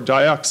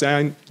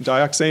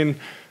 1,4-dioxane,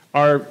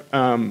 are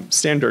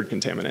standard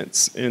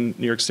contaminants in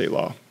New York State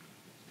law.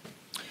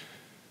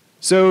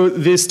 So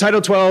this Title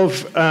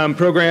 12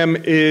 program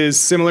is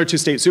similar to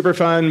State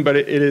Superfund, but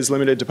it is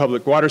limited to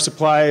public water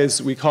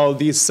supplies. We call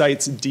these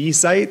sites D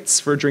sites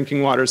for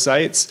drinking water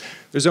sites.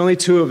 There's only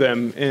 2 of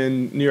them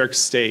in New York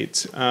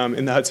State,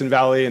 in the Hudson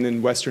Valley and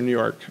in Western New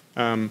York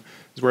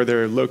is where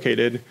they're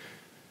located.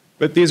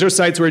 But these are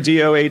sites where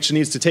DOH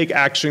needs to take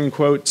action,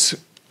 quote,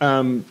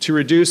 to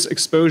reduce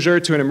exposure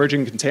to an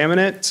emerging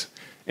contaminant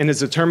and has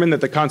determined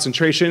that the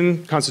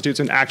concentration constitutes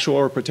an actual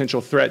or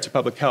potential threat to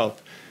public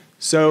health.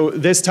 So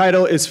this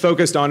title is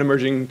focused on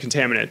emerging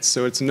contaminants,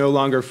 so it's no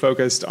longer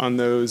focused on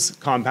those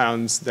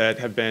compounds that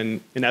have been,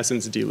 in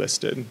essence,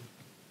 delisted.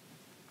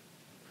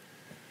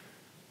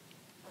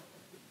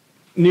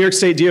 New York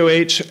State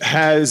DOH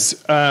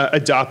has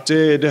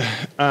adopted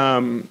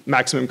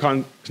maximum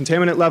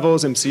contaminant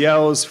levels,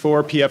 MCLs,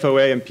 for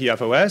PFOA and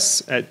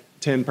PFOS at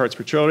 10 parts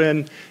per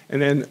trillion,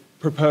 and then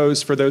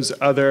proposed for those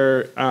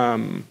other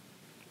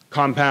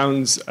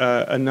compounds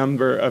a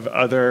number of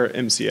other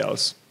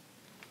MCLs.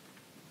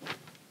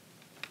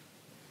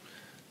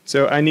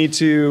 So I need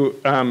to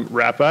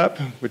wrap up,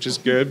 which is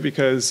good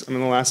because I'm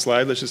on the last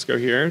slide. Let's just go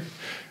here.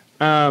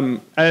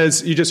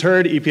 As you just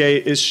heard,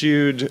 EPA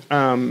issued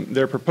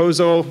their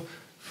proposal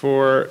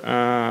for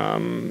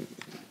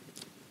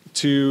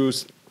 2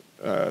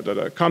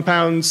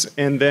 compounds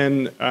and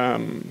then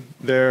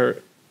their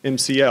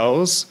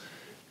MCLs.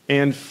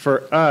 And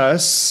for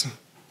us,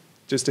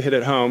 just to hit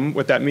it home,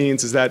 what that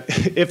means is that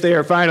if they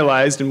are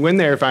finalized and when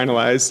they are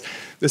finalized,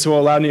 this will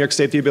allow New York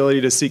State the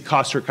ability to seek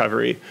cost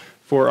recovery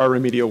for our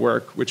remedial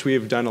work, which we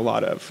have done a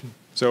lot of.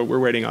 So we're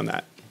waiting on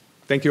that.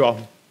 Thank you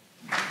all.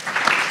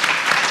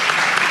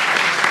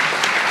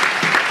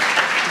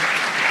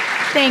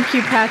 Thank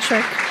you,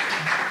 Patrick.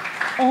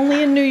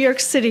 Only in New York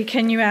City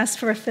can you ask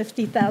for a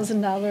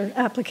 $50,000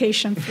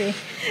 application fee.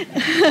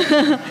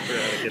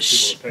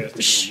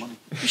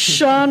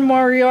 Sean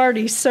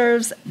Moriarty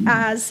serves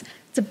as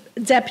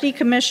Deputy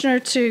Commissioner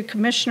to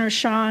Commissioner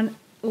Sean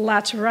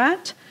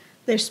Latourette.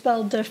 They're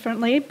spelled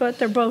differently, but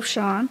they're both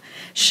Sean.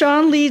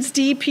 Sean leads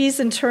DEP's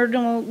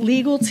internal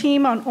legal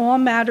team on all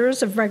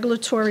matters of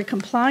regulatory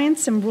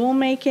compliance and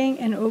rulemaking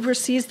and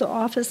oversees the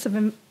Office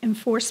of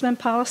Enforcement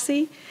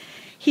Policy.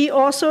 He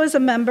also is a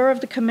member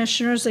of the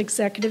Commissioner's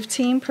executive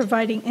team,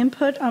 providing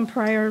input on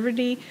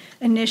priority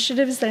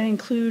initiatives that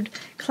include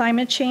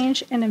climate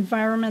change and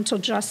environmental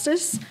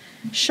justice.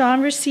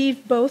 Sean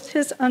received both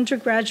his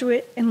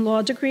undergraduate and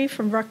law degree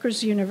from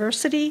Rutgers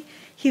University.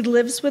 He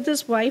lives with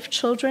his wife,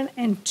 children,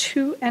 and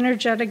 2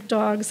 energetic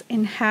dogs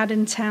in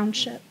Haddon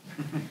Township.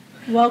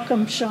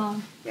 Welcome,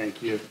 Sean.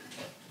 Thank you.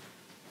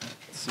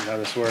 Let's see how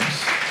this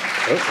works.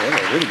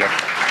 Oh, there we go.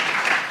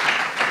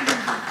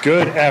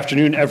 Good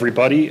afternoon,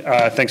 everybody.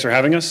 Thanks for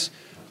having us.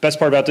 Best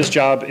part about this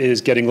job is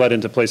getting let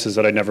into places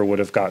that I never would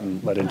have gotten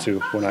let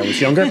into when I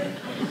was younger.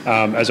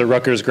 As a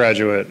Rutgers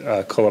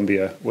graduate,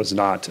 Columbia was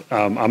not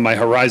on my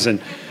horizon.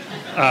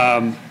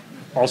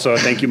 Also,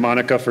 thank you,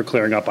 Monica, for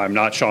clearing up. I'm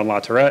not Sean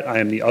Latourette. I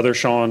am the other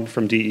Sean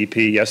from DEP.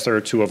 Yes, there are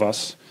 2 of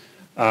us.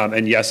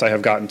 And yes, I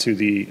have gotten to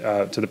the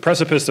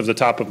precipice of the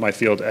top of my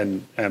field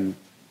and am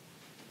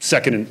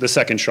the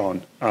second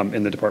Sean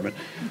in the department,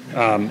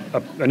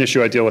 an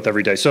issue I deal with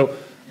every day. So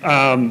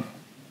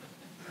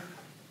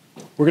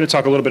we're going to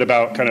talk a little bit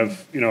about kind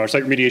of our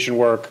site remediation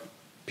work,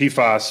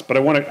 PFAS, but I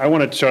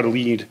want to try to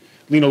lean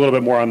a little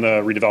bit more on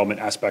the redevelopment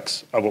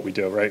aspects of what we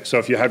do, right? So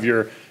if you have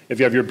your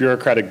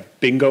bureaucratic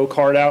bingo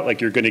card out,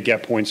 like you're going to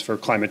get points for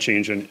climate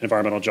change and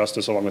environmental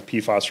justice along with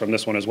PFAS from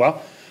this one as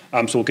well.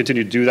 So we'll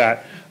continue to do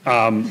that,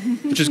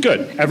 which is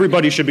good.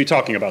 Everybody should be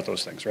talking about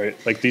those things, right?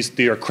 Like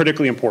they are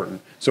critically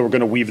important. So we're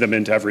going to weave them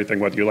into everything,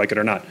 whether you like it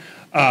or not.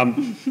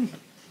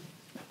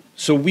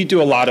 So we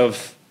do a lot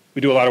of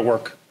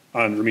work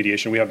on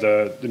remediation. We have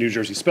the New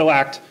Jersey Spill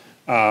Act.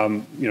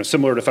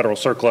 Similar to federal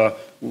CERCLA,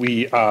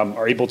 we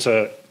are able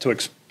to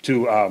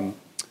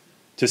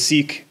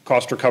seek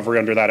cost recovery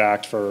under that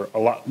act for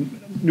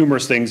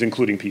numerous things,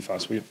 including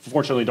PFAS. We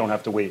fortunately don't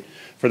have to wait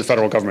for the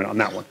federal government on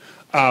that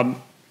one.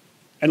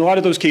 And a lot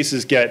of those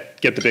cases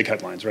get the big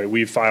headlines, right?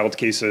 We've filed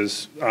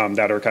cases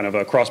that are kind of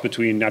a cross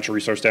between natural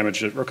resource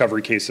damage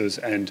recovery cases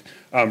and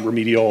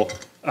remedial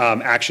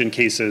action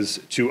cases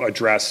to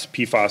address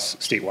PFAS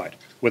statewide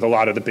with a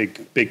lot of the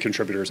big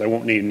contributors. I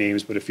won't name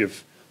names, but if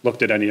you've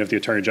looked at any of the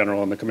Attorney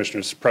General and the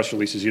Commissioner's press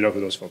releases, you know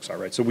who those folks are,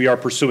 right? So we are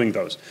pursuing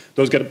those.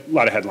 Those get a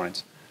lot of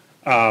headlines.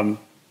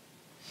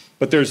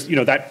 But there's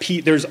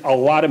there's a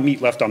lot of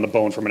meat left on the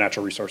bone from a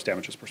natural resource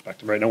damages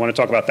perspective, right? And I want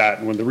to talk about that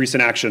and when the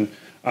recent action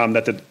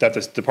that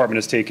this department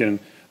has taken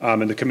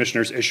and the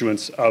Commissioner's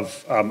issuance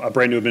of a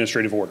brand new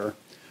administrative order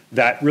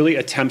that really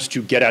attempts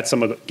to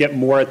get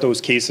more at those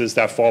cases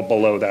that fall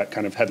below that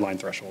kind of headline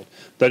threshold,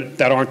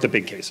 that aren't the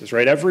big cases,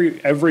 right? Every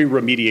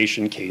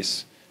remediation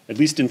case, at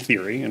least in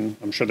theory, and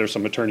I'm sure there's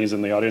some attorneys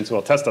in the audience who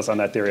will test us on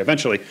that theory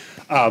eventually,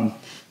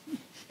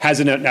 has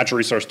a natural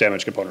resource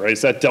damage component, right?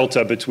 It's that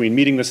delta between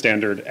meeting the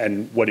standard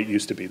and what it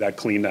used to be, that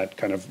clean, that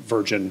kind of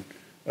virgin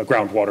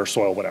groundwater,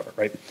 soil, whatever,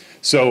 right?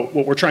 So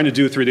what we're trying to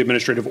do through the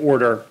administrative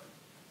order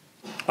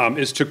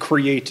is to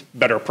create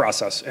better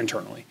process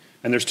internally.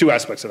 And there's two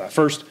aspects of that.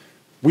 First,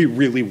 we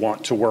really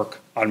want to work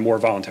on more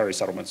voluntary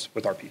settlements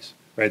with RPs,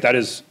 right? That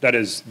is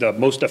the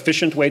most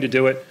efficient way to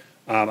do it.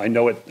 I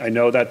know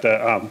that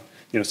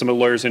some of the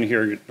lawyers in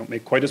here don't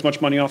make quite as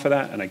much money off of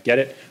that, and I get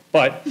it.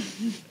 But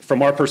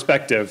from our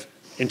perspective,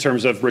 in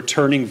terms of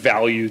returning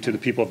value to the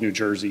people of New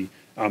Jersey,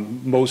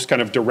 most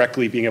kind of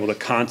directly being able to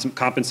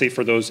compensate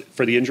for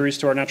the injuries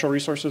to our natural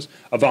resources,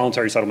 a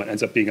voluntary settlement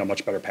ends up being a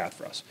much better path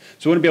for us.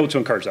 So we want to be able to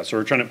encourage that. So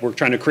we're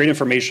trying to create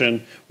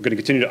information. We're going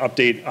to continue to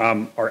update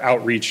our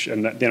outreach,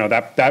 and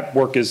that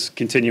work is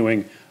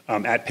continuing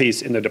at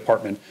pace in the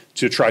department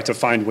to try to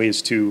find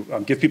ways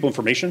to give people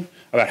information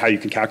about how you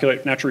can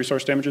calculate natural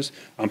resource damages,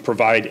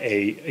 provide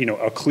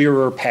a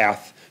clearer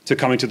path to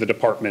coming to the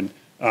department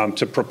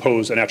to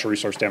propose a natural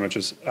resource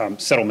damages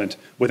settlement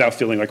without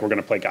feeling like we're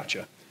going to play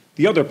gotcha.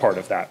 The other part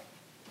of that,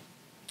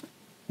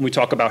 when we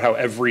talk about how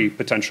every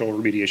potential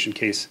remediation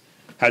case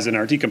has an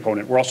NRD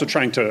component, we're also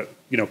trying to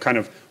kind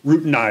of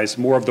routinize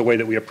more of the way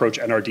that we approach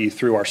NRD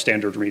through our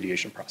standard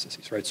remediation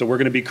processes, right? So we're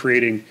going to be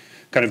creating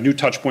kind of new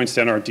touch points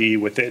to NRD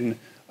within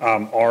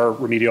our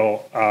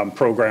remedial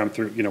program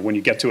through, when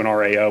you get to an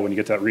RAO, when you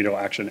get to that remedial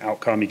action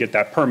outcome, you get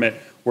that permit,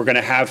 we're going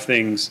to have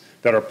things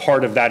that are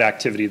part of that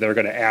activity that are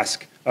going to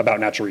ask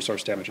about natural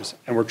resource damages.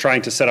 And we're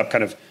trying to set up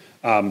kind of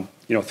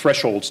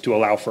thresholds to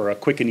allow for a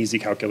quick and easy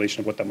calculation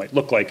of what that might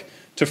look like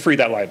to free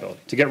that liability,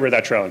 to get rid of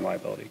that trailing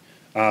liability.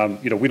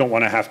 We don't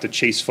want to have to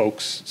chase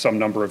folks some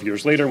number of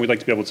years later, and we'd like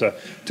to be able to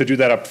do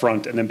that up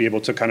front and then be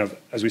able to kind of,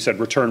 as we said,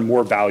 return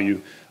more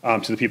value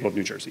to the people of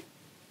New Jersey.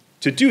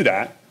 To do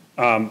that,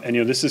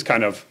 this is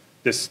kind of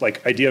this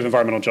idea of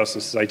environmental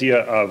justice, this idea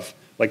of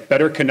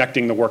better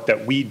connecting the work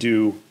that we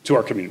do to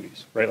our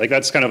communities, right?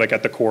 That's kind of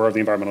at the core of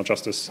the environmental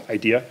justice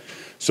idea.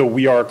 So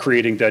we are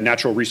creating the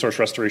Natural Resource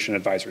Restoration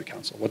Advisory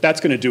Council. What that's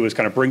going to do is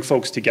kind of bring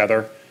folks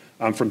together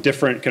from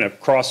different kind of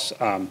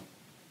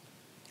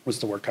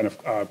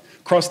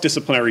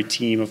cross-disciplinary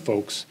team of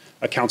folks,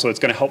 a council that's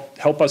going to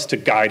help us to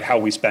guide how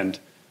we spend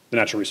the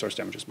natural resource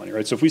damages money,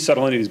 right? So if we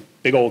settle any of these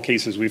big old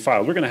cases we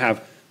filed, we're going to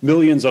have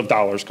millions of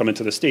dollars come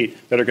into the state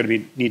that are going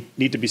to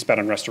need to be spent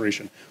on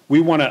restoration.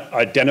 We want to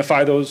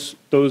identify those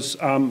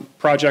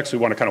projects. We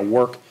want to kind of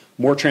work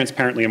more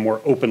transparently and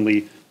more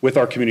openly with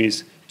our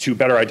communities to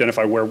better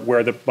identify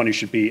where the money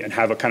should be and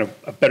have a kind of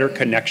a better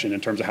connection in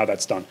terms of how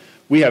that's done.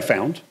 We have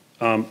found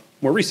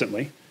more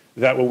recently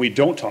that when we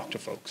don't talk to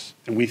folks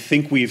and we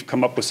think we've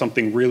come up with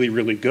something really,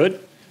 really good,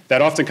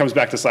 that often comes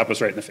back to slap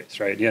us right in the face,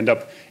 right? You end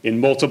up in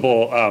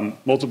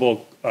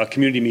multiple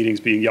community meetings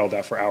being yelled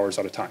at for hours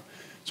at a time.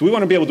 So we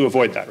want to be able to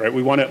avoid that, right?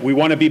 We want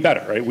to be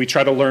better, right? We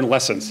try to learn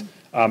lessons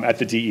at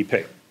the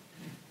DEP.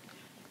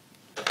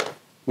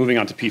 Moving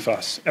on to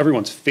PFAS,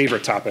 everyone's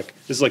favorite topic.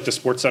 This is like the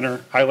Sports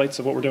Center highlights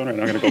of what we're doing, right?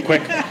 I'm going to go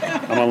quick.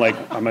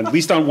 I'm at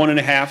least on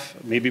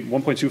 1.5, maybe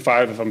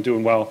 1.25 if I'm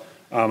doing well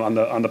on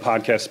the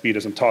podcast speed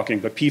as I'm talking.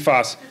 But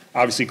PFAS,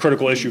 obviously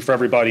critical issue for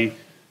everybody.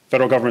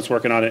 Federal government's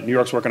working on it. New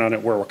York's working on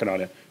it. We're working on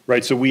it,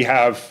 right? So we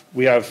have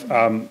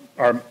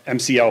our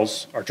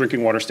MCLs, our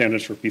drinking water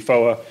standards for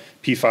PFOA,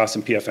 PFAS,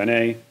 and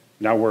PFNA.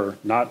 Now we're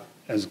not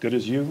as good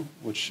as you,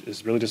 which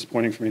is really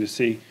disappointing for me to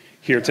see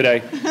here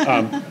today.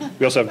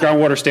 We also have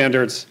groundwater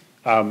standards.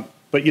 But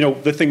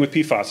the thing with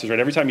PFAS is, right,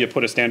 every time you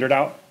put a standard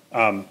out,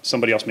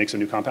 somebody else makes a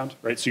new compound,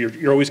 right? So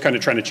you're always kind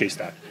of trying to chase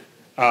that.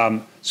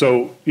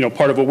 So,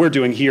 part of what we're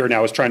doing here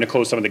now is trying to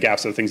close some of the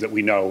gaps of the things that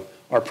we know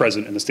are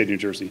present in the state of New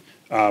Jersey.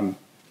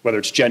 Whether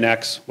it's Gen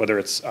X, whether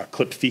it's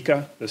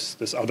Clipfica,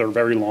 this other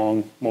very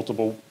long,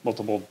 multiple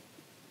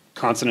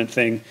consonant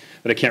thing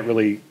that I can't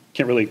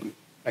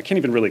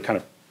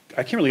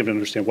even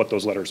understand what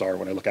those letters are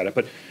when I look at it.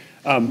 But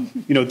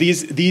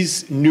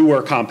these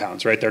newer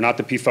compounds, right? They're not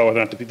the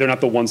PFOA, they're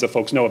not the ones that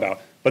folks know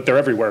about, but they're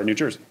everywhere in New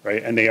Jersey,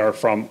 right? And they are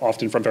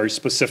often from very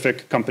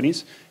specific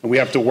companies, and we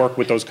have to work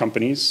with those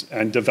companies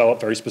and develop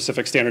very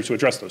specific standards to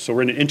address those. So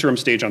we're in an interim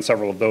stage on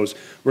several of those.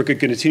 We're going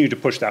to continue to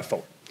push that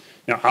forward.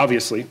 Now,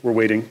 obviously, we're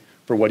waiting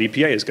for what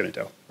EPA is going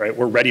to do, right?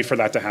 We're ready for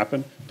that to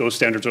happen. Those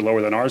standards are lower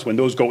than ours. When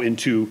those go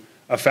into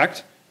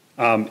effect,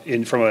 from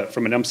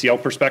an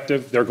MCL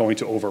perspective, they're going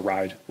to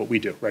override what we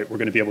do, right? We're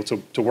going to be able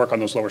to work on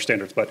those lower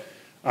standards. But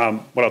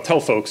what I'll tell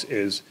folks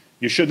is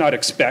you should not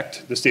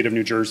expect the state of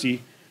New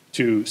Jersey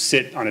to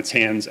sit on its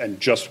hands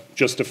and just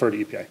defer to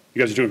EPA. You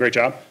guys are doing a great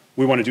job.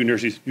 We want to do New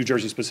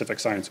Jersey-specific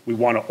science. We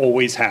want to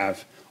always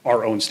have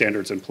our own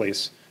standards in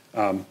place,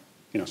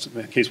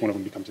 in case one of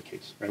them becomes a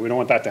case, right? We don't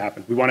want that to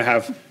happen. We want to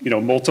have,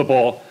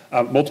 multiple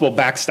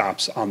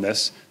backstops on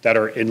this that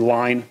are in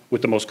line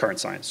with the most current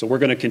science. So we're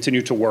going to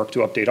continue to work to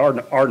update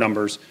our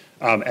numbers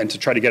and to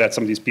try to get at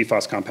some of these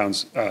PFAS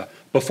compounds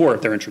before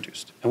they're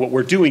introduced. And what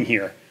we're doing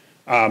here,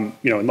 and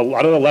a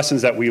lot of the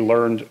lessons that we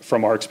learned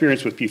from our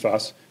experience with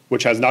PFAS,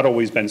 which has not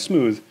always been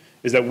smooth,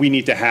 is that we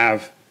need to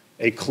have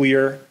a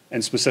clear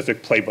and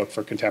specific playbook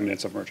for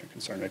contaminants of emergent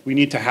concern. Like we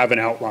need to have an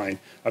outline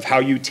of how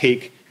you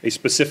take a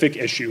specific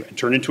issue and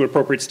turn it into an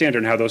appropriate standard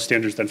and how those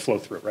standards then flow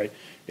through, right?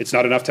 It's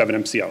not enough to have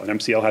an MCL. An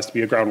MCL has to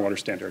be a groundwater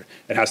standard.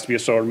 It has to be a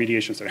soil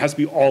remediation standard. It has to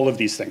be all of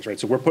these things, right?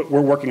 So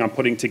we're working on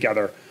putting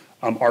together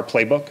our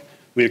playbook.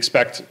 We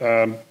expect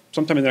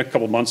sometime in the next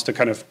couple of months to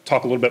kind of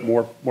talk a little bit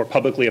more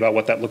publicly about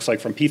what that looks like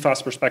from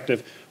PFAS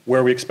perspective,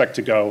 where we expect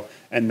to go,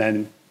 and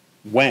then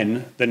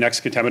when the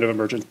next contaminated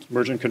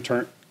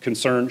emergent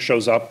concern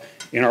shows up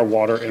in our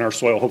water, in our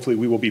soil, hopefully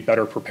we will be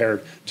better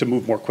prepared to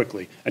move more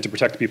quickly and to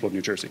protect the people of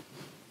New Jersey.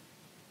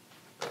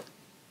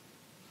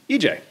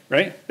 EJ,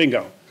 right?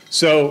 Bingo.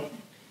 So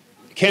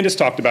Candace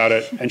talked about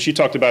it, and she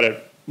talked about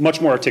it much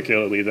more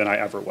articulately than I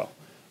ever will.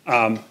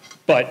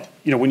 But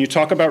when you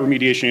talk about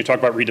remediation, you talk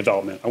about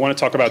redevelopment. I want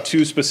to talk about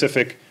two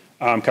specific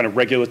kind of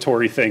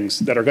regulatory things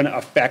that are going to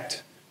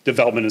affect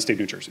development in the state of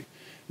New Jersey.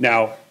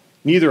 Now,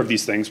 neither of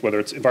these things, whether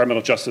it's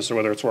environmental justice or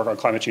whether it's work on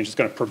climate change, is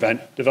going to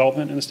prevent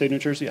development in the state of New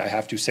Jersey. I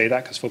have to say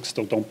that because folks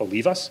still don't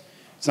believe us.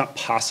 It's not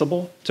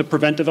possible to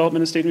prevent development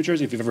in the state of New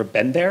Jersey. If you've ever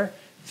been there,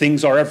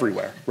 things are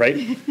everywhere,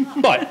 right?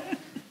 But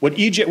what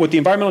the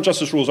environmental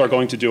justice rules are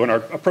going to do, and our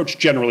approach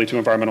generally to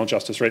environmental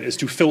justice, right, is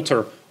to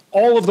filter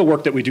all of the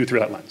work that we do through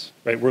that lens,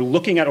 right? We're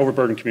looking at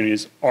overburdened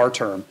communities, our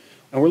term,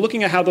 and we're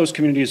looking at how those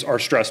communities are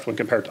stressed when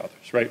compared to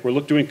others, right? We're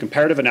doing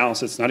comparative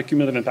analysis, not a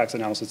cumulative impacts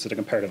analysis, it's a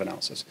comparative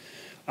analysis.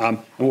 And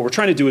what we're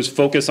trying to do is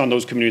focus on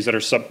those communities that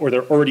are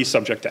they're already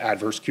subject to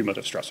adverse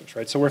cumulative stressors,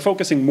 right? So we're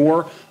focusing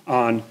more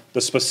on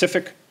the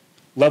specific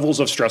levels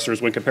of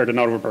stressors when compared to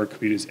non-overburdened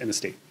communities in the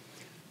state.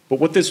 But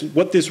what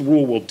this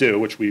rule will do,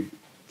 which we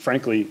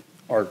frankly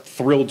are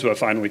thrilled to have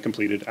finally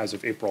completed as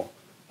of April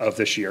of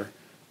this year,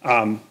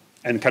 and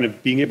kind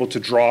of being able to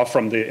draw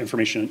from the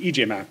information on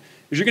EJ map,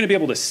 is you're going to be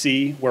able to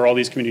see where all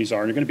these communities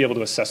are, and you're going to be able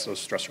to assess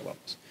those stressor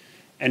levels.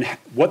 And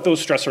what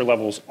those stressor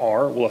levels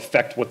are will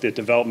affect what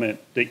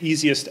the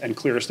easiest and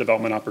clearest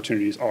development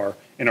opportunities are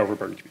in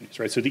overburdened communities,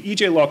 right? So the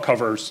EJ law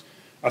covers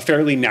a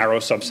fairly narrow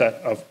subset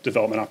of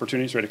development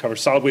opportunities, right? It covers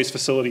solid waste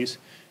facilities,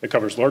 it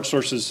covers large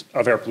sources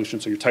of air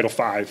pollution, so your Title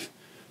V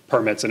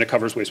permits, and it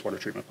covers wastewater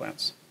treatment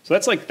plants. So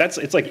it's like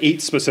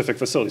 8 specific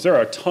facilities. There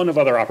are a ton of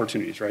other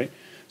opportunities, right?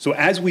 So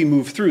as we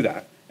move through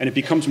that, and it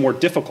becomes more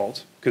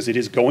difficult, because it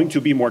is going to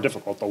be more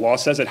difficult, the law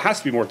says it has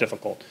to be more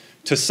difficult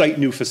to site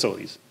new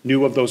facilities,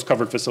 new of those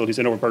covered facilities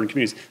in overburdened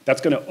communities. That's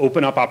going to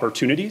open up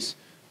opportunities,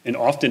 and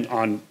often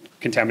on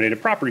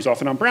contaminated properties,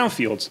 often on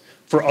brownfields,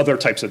 for other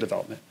types of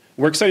development.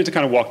 We're excited to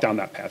kind of walk down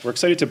that path. We're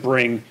excited to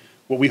bring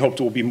what we hope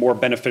will be more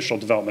beneficial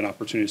development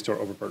opportunities to our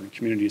overburdened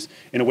communities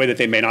in a way that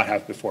they may not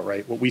have before,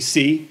 right? What we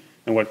see,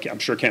 and what I'm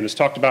sure Candace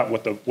talked about,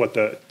 what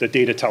the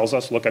data tells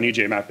us, look on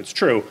EJ map, it's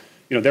true.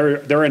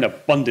 There are an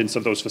abundance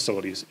of those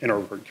facilities in our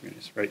urban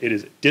communities, right? It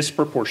is a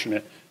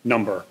disproportionate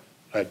number,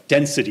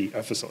 density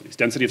of facilities,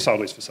 density of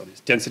solid waste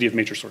facilities, density of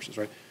major sources,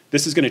 right?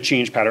 This is going to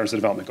change patterns of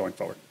development going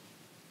forward.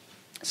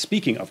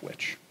 Speaking of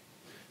which,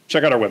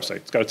 check out our website.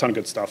 It's got a ton of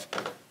good stuff.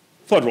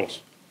 Flood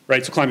rules,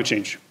 right? So climate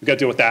change, we've got to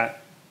deal with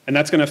that. And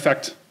that's going to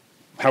affect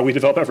how we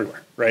develop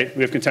everywhere, right?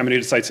 We have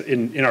contaminated sites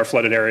in our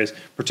flooded areas,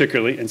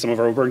 particularly in some of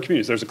our urban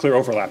communities. There's a clear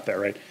overlap there,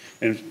 right?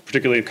 And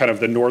particularly kind of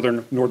the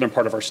northern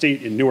part of our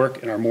state in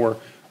Newark and our more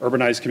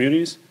urbanized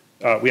communities,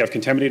 we have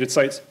contaminated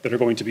sites that are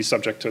going to be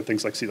subject to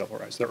things like sea level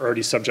rise. They're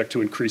already subject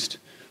to increased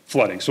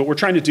flooding. So what we're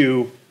trying to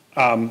do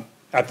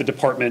at the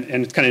department,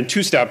 and it's kind of in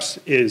 2 steps,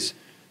 is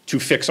to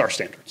fix our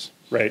standards,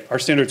 right? Our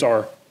standards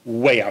are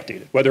way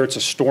outdated, whether it's a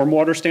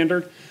stormwater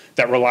standard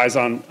that relies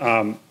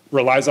on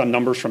relies on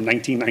numbers from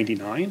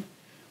 1999,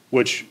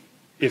 which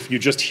if you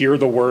just hear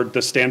the word,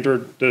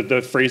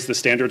 the phrase, the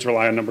standards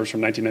rely on numbers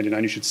from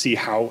 1999, you should see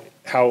how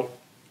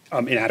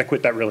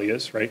inadequate that really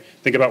is, right?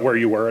 Think about where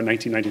you were in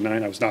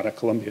 1999. I was not at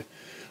Columbia.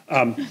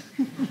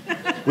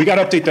 We got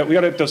to update that. We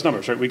got to update those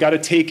numbers, right? We got to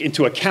take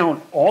into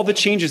account all the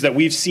changes that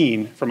we've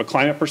seen from a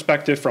climate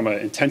perspective, from an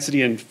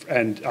intensity and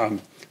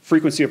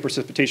frequency of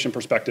precipitation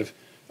perspective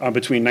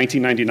between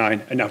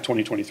 1999 and now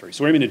 2023.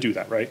 So we're going to do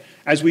that, right?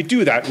 As we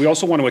do that, we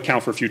also want to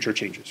account for future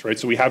changes, right?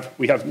 So we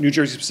have New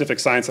Jersey-specific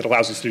science that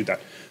allows us to do that.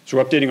 So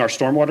we're updating our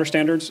stormwater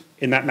standards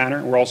in that manner,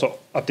 and we're also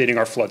updating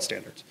our flood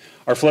standards.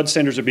 Our flood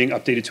standards are being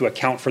updated to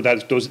account for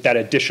that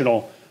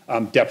additional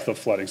depth of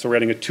flooding. So we're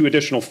adding 2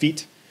 additional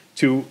feet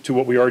to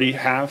what we already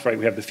have, right?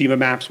 We have the FEMA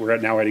maps. We're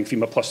now adding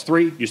FEMA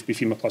 +3. Used to be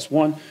FEMA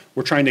 +1.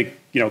 We're trying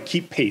to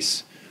keep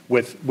pace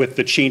with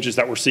the changes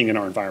that we're seeing in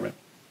our environment.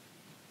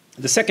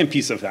 The second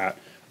piece of that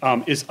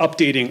is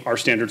updating our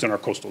standards in our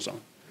coastal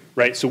zone,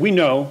 right? So we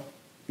know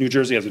New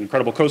Jersey has an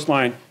incredible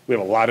coastline. We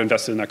have a lot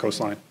invested in that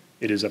coastline.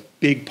 It is a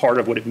big part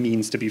of what it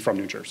means to be from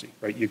New Jersey,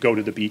 right? You go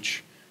to the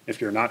beach.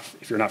 If you're not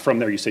from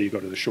there, you say you go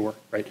to the shore,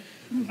 right?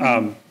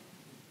 Mm-hmm.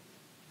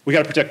 We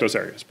got to protect those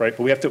areas, right?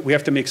 But we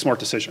have to make smart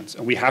decisions,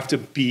 and we have to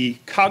be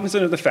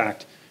cognizant of the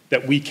fact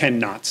that we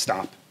cannot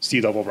stop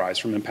sea level rise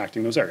from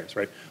impacting those areas,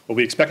 right? What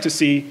we expect to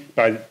see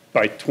by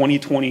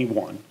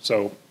 2021,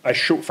 so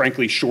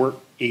frankly short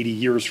 80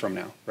 years from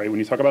now, right? When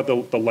you talk about the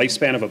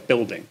lifespan of a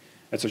building,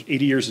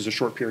 80 years is a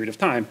short period of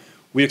time.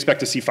 We expect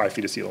to see 5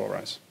 feet of sea level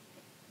rise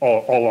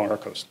all along our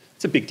coast.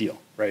 It's a big deal,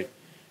 right?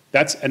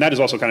 And that is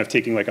also kind of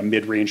taking like a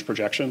mid-range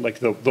projection. Like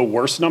the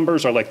worst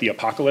numbers are like the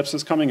apocalypse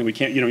is coming, and we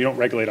can't, you don't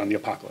regulate on the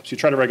apocalypse. You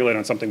try to regulate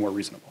on something more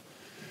reasonable.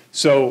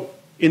 So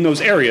in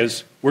those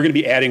areas, we're going to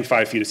be adding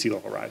 5 feet of sea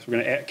level rise. We're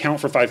going to account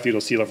for 5 feet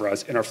of sea level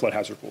rise in our flood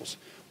hazard rules.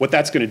 What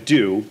that's going to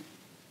do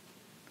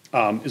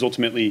is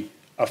ultimately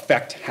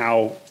affect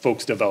how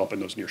folks develop in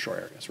those nearshore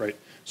areas, right?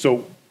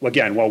 So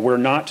again, while we're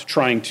not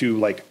trying to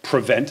like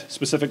prevent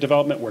specific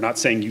development, we're not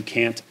saying you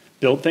can't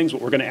build things.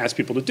 What we're going to ask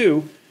people to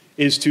do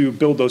is to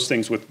build those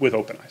things with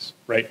open eyes,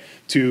 right?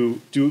 To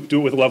do it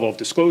with a level of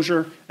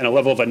disclosure and a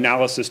level of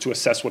analysis to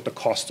assess what the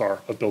costs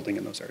are of building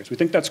in those areas. We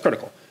think that's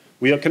critical.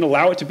 We can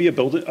allow it to be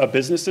a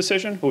business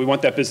decision, but we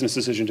want that business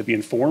decision to be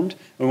informed,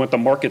 and we want the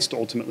markets to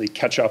ultimately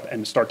catch up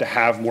and start to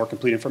have more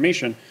complete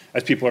information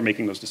as people are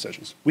making those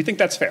decisions. We think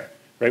that's fair,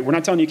 right? We're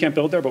not telling you can't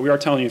build there, but we are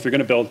telling you if you're going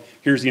to build,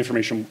 here's the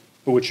information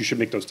for which you should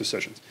make those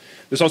decisions.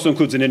 This also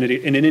includes an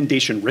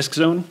inundation risk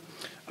zone,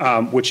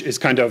 which is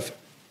kind of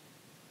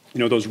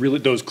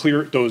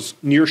those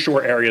near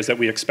shore areas that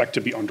we expect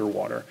to be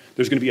underwater.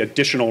 There's going to be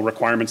additional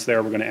requirements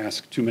there. We're going to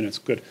ask 2 minutes.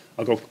 Good.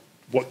 I'll go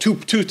two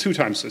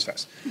times as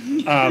fast.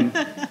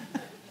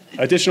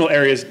 Additional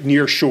areas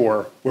near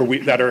shore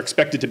that are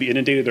expected to be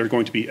inundated. There are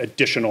going to be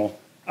additional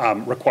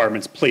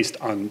requirements placed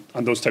on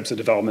those types of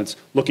developments,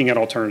 looking at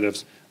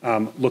alternatives,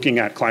 looking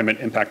at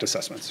climate impact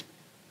assessments.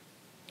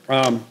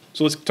 So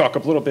let's talk a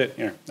little bit.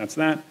 Yeah, that's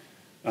that.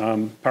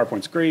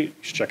 PowerPoint's great. You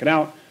should check it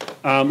out.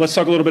 Let's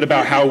talk a little bit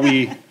about how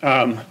we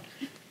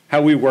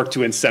work to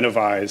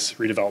incentivize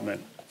redevelopment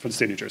for the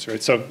state of New Jersey.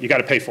 Right? So you got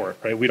to pay for it,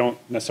 right? We don't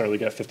necessarily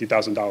get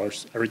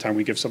 $50,000 every time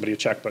we give somebody a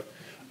check, but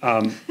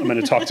I'm going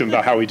to talk to them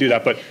about how we do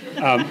that. But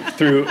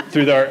through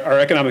our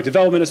Economic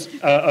Development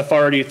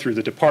Authority, through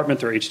the department,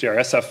 through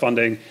HDRSF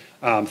funding,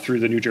 through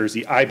the New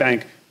Jersey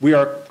iBank, we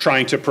are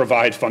trying to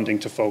provide funding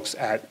to folks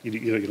at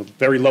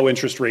very low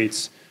interest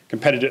rates,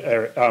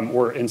 competitive,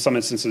 or in some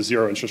instances,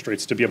 zero interest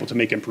rates to be able to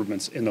make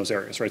improvements in those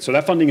areas, right? So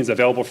that funding is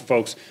available for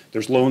folks.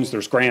 There's loans,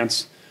 there's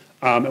grants,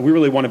 and we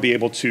really want to be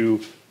able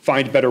to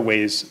find better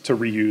ways to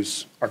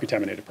reuse our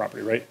contaminated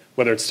property, right?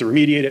 Whether it's to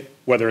remediate it,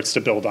 whether it's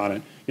to build on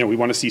it. We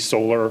want to see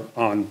solar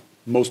on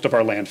most of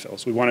our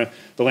landfills.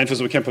 The landfills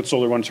that we can't put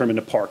solar, we want to turn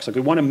into parks. Like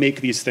we want to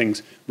make these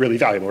things really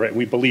valuable, right? And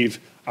we believe,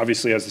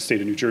 obviously, as the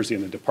state of New Jersey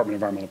and the Department of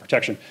Environmental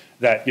Protection,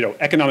 that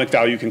economic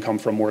value can come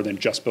from more than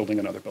just building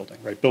another building,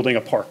 right? Building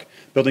a park,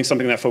 building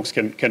something that folks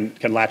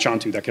can latch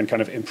onto, that can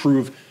kind of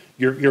improve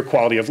your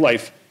quality of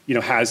life,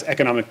 has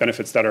economic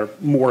benefits that are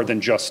more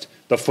than just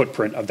the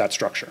footprint of that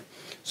structure.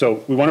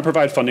 So we want to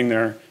provide funding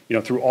there.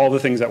 Through all the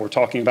things that we're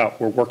talking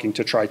about, we're working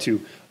to try to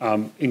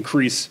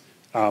increase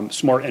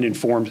smart and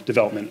informed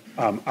development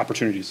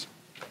opportunities.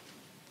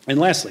 And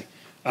lastly,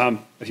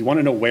 if you want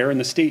to know where in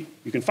the state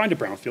you can find a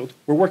brownfield,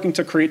 we're working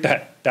to create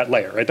that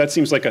layer, right? That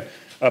seems like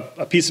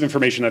a piece of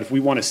information that if we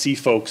want to see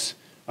folks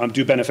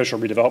do beneficial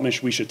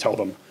redevelopment, we should tell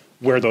them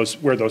where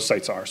those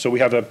sites are. So we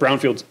have a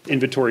brownfields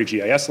inventory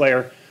GIS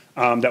layer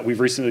that we've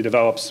recently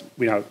developed.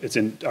 It's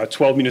in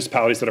 12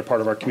 municipalities that are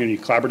part of our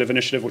community collaborative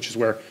initiative, which is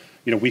where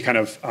we kind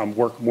of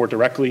work more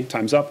directly,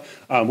 time's up,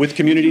 with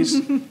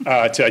communities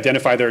to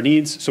identify their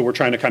needs. So we're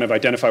trying to kind of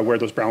identify where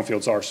those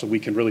brownfields are so we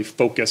can really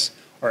focus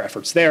our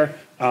efforts there.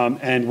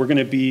 And we're going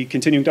to be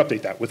continuing to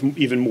update that with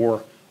even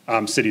more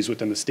cities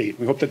within the state.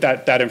 We hope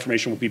that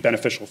information will be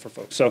beneficial for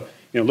folks. So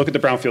look at the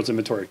brownfields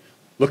inventory,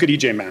 look at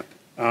EJ map,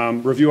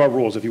 review our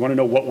rules. If you want to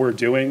know what we're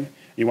doing,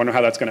 you want to know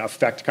how that's going to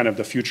affect kind of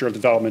the future of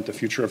development, the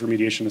future of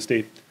remediation in the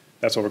state,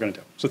 that's what we're going to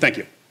do. So thank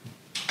you.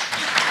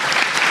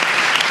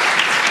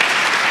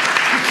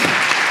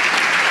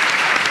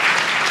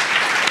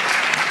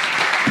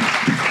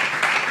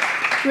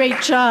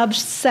 Great job,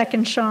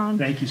 second Sean.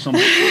 Thank you so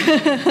much.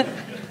 I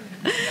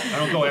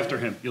don't go after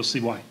him. You'll see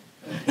why.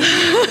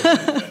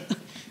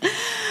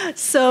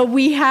 So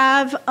we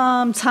have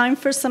time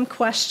for some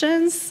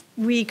questions.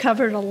 We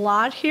covered a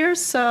lot here,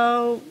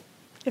 so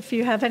if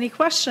you have any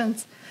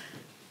questions.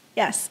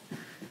 Yes.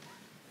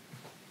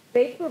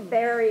 Vapor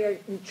barrier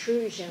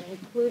intrusion,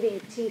 including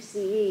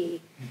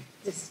TCE,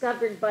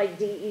 discovered by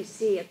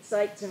DEC at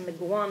sites in the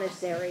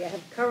Gowanus area,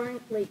 have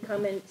currently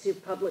come into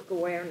public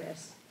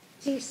awareness.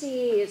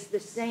 TCE is the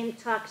same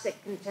toxic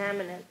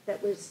contaminant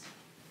that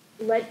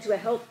led to a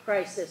health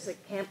crisis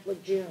at Camp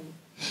Lejeune.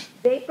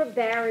 Vapor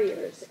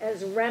barriers,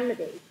 as a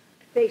remedy,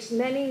 face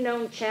many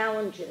known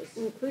challenges,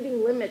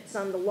 including limits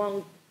on the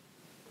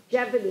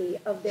longevity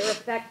of their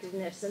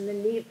effectiveness and the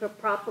need for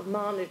proper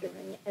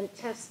monitoring and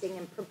testing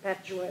in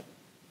perpetuity.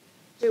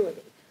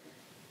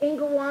 In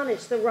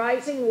Gowanus, the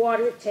rising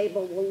water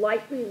table will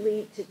likely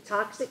lead to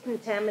toxic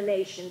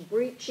contamination,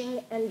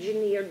 breaching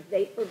engineered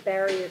vapor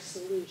barrier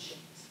solutions.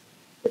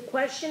 The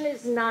question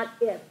is not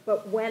if,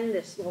 but when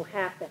this will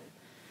happen.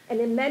 And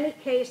in many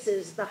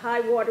cases, the high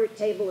water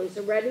table is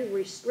already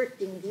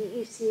restricting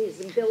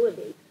DEC's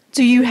ability.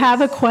 Do you have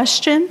a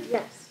question?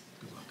 Yes.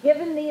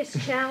 Given these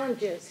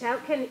challenges, how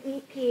can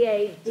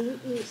EPA,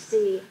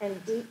 DEC,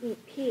 and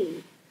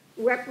DEP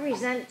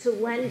represent to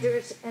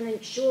lenders and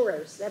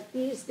insurers that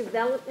these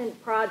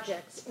development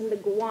projects in the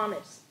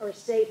Gowanus are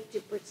safe to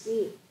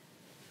proceed?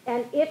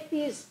 And if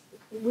these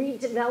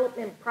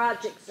redevelopment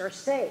projects are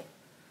safe,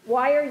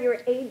 why are your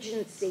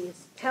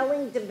agencies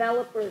telling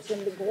developers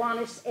in the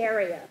Gowanus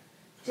area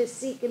to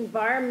seek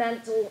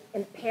environmental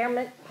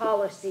impairment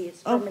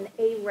policies from an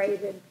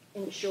A-rated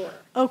insurer?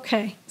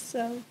 Okay,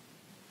 so.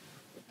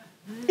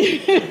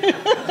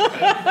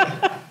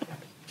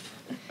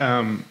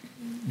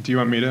 Do you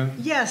want me to?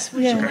 Yes,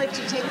 would you like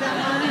to take that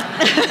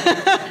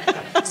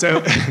one?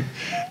 So,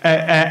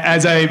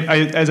 as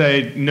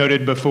I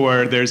noted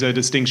before, there's a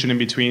distinction in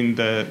between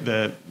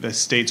the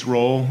state's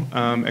role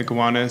at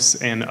Gowanus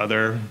and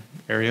other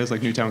areas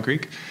like Newtown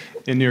Creek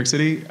in New York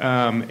City,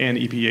 and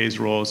EPA's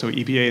role. So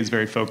EPA is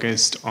very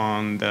focused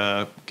on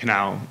the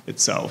canal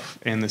itself,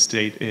 and the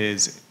state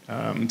is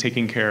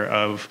taking care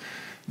of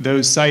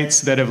those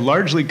sites that have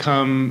largely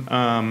come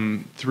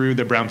through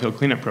the brownfield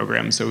cleanup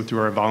program, so through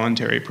our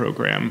voluntary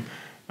program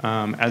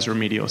as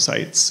remedial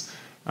sites.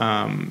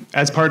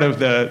 As part of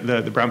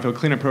the brownfield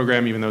cleanup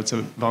program, even though it's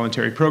a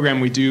voluntary program,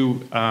 we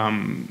do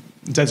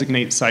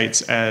designate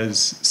sites as,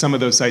 some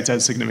of those sites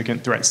as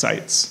significant threat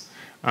sites.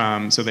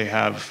 So they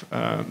have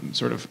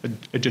sort of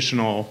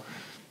additional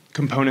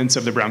components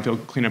of the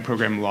brownfield cleanup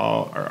program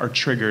law are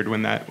triggered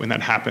when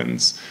that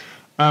happens.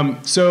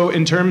 So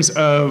in terms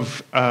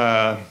of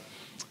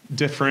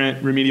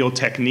different remedial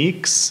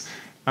techniques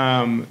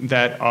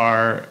that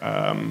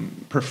are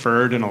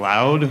preferred and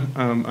allowed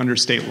under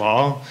state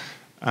law,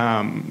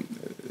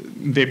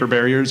 vapor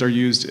barriers are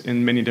used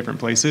in many different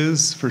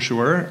places for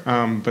sure,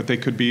 but there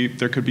could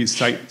be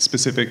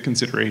site-specific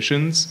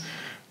considerations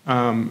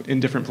in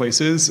different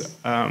places.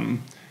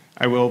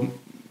 I will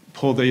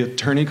pull the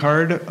attorney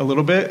card a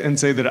little bit and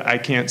say that I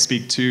can't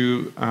speak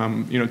to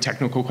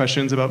technical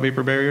questions about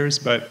vapor barriers,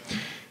 but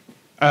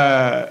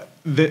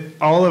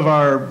all of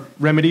our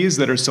remedies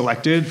that are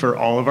selected for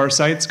all of our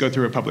sites go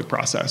through a public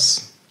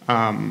process.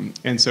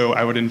 And so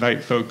I would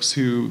invite folks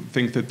who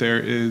think that there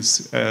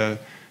is a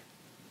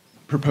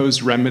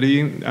proposed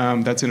remedy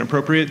that's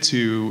inappropriate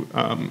to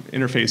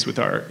interface with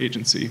our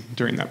agency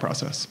during that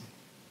process.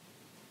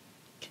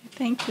 Okay,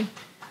 thank you.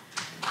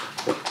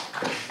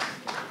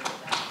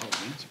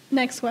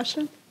 Next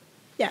question?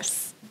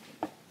 Yes.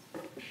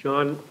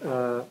 Sean,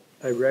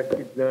 I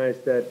recognize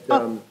that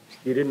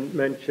you didn't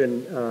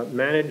mention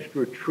managed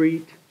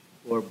retreat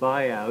or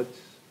buyouts.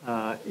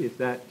 Is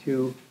that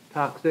too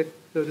toxic,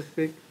 so to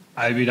speak?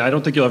 I mean, I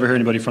don't think you'll ever hear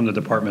anybody from the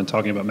department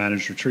talking about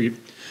managed retreat,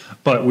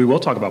 but we will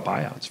talk about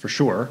buyouts for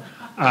sure,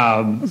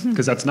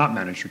 because that's not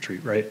managed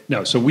retreat, right?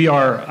 No, so we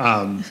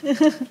are,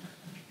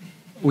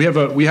 we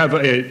have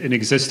an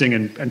existing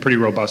and pretty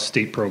robust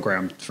state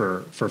program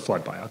for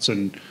flood buyouts,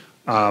 and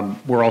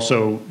we're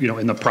also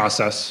in the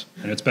process,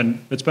 and it's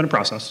been a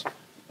process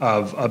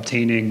of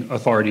obtaining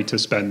authority to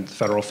spend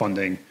federal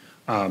funding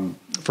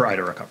for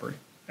IDA recovery,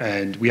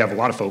 and we have a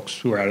lot of folks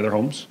who are out of their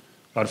homes.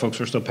 A lot of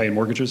folks are still paying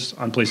mortgages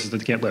on places that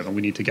they can't live, and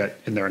we need to get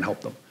in there and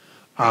help them.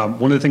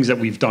 One of the things that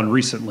we've done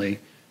recently,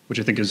 which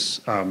I think is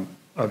a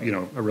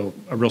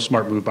real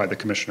smart move by the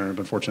commissioner, and I've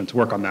been fortunate to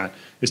work on that,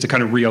 is to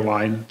kind of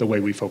realign the way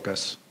we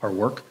focus our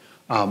work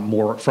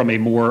more from a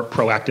more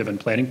proactive and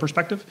planning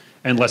perspective,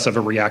 and less of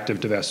a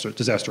reactive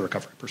disaster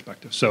recovery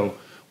perspective. So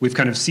we've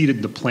kind of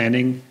seeded the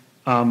planning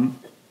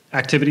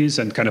activities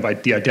and kind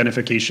of the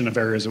identification of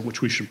areas in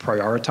which we should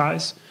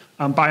prioritize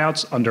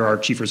buyouts under our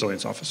Chief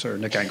Resilience Officer,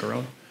 Nick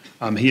Angarone.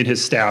 He and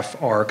his staff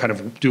are kind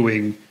of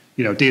doing,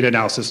 data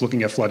analysis,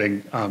 looking at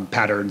flooding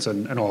patterns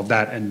and all of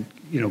that, and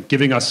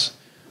giving us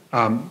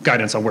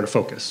guidance on where to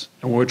focus.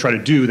 And what we try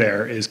to do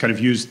there is kind of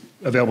use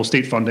available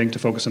state funding to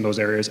focus in those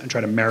areas and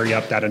try to marry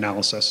up that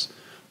analysis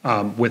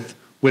with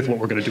what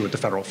we're going to do with the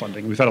federal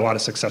funding. We've had a lot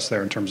of success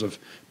there in terms of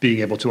being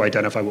able to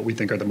identify what we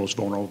think are the most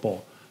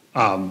vulnerable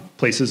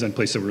places and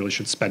places that we really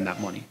should spend that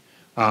money.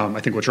 I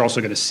think what you're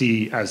also going to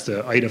see as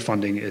the IDA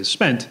funding is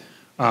spent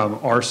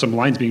are some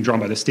lines being drawn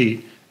by the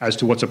state as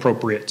to what's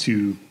appropriate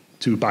to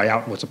buy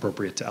out and what's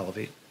appropriate to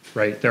elevate,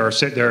 right? There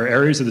are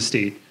areas of the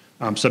state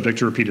subject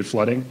to repeated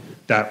flooding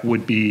that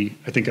would be,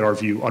 I think in our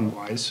view,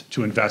 unwise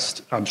to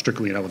invest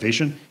strictly in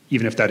elevation,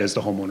 even if that is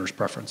the homeowner's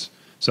preference.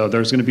 So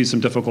there's going to be some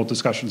difficult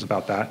discussions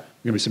about that.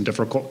 There are going to be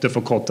some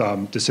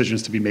difficult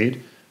decisions to be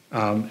made.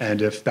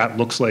 And if that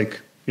looks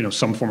like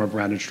some form of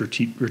managed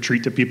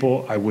retreat to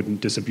people, I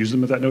wouldn't disabuse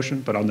them of that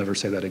notion, but I'll never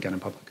say that again in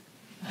public.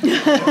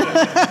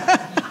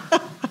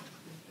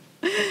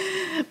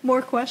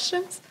 More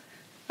questions?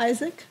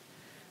 Isaac?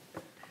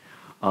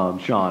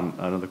 Sean,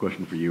 another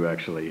question for you,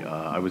 actually.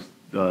 I was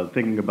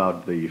thinking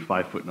about the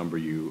 5-foot number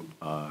you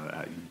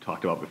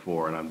talked about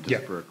before, and I'm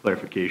just for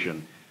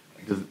clarification.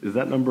 Is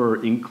that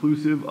number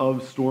inclusive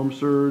of storm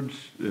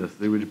surge,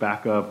 sewage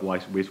backup,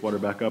 wastewater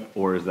backup,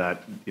 or is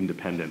that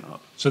independent of?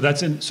 So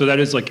that's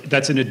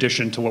in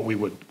addition to what we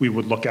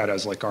would look at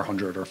as like our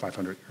 100 or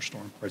 500 year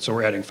storm, right? So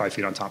we're adding 5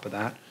 feet on top of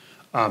that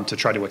to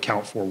try to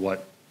account for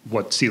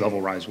what sea level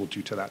rise will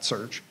do to that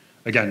surge.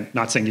 Again,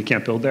 not saying you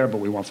can't build there,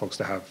 but we want folks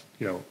to have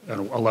a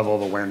level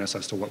of awareness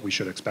as to what we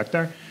should expect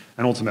there,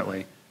 and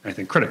ultimately, and I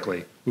think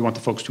critically, we want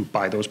the folks who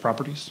buy those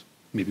properties,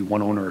 maybe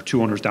one owner or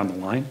two owners down the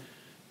line,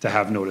 to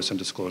have notice and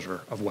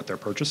disclosure of what they're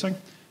purchasing,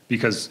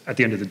 because at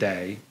the end of the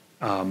day,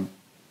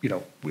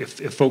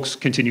 if folks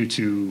continue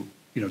to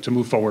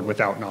move forward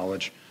without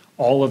knowledge,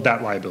 all of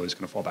that liability is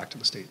going to fall back to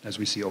the state, as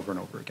we see over and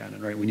over again.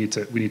 And right, we need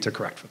to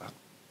correct for that.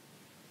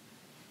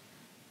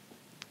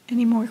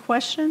 Any more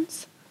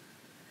questions?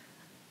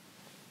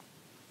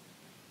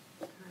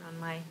 Turn on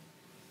my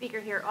speaker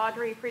here,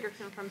 Audrey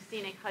Friedrichsen from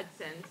Scenic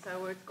Hudson. So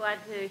we're glad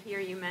to hear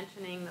you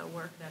mentioning the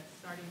work that's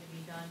starting to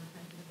be done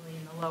tentatively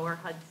in the lower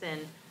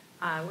Hudson.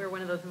 We're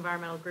one of those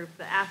environmental groups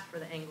that asked for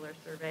the angler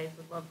surveys.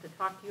 Would love to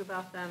talk to you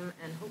about them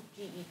and hope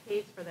GE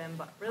pays for them.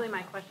 But really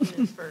my question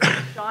is for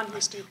Sean,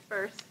 who speaks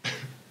first.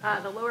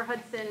 The lower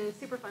Hudson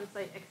Superfund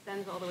site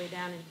extends all the way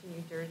down into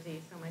New Jersey.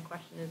 So my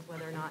question is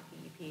whether or not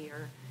DEP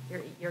or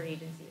your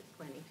agency is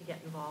planning to get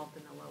involved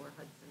in the lower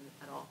Hudson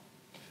at all.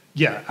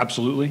 Yeah,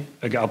 absolutely.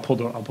 Again, I'll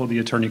pull the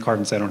attorney card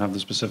and say I don't have the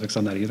specifics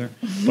on that either.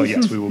 But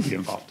yes, we will be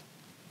involved.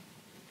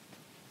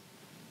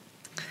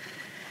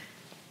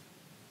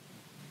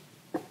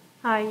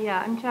 Hi,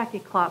 yeah, I'm Jackie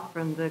Klopp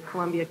from the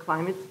Columbia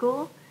Climate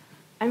School.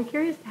 I'm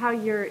curious how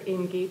you're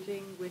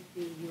engaging with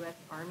the U.S.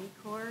 Army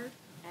Corps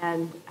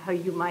and how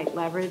you might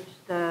leverage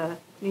the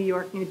New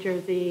York, New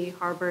Jersey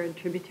harbor and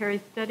tributary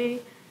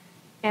study.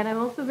 And I'm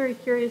also very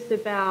curious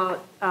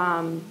about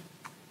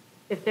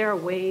if there are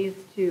ways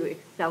to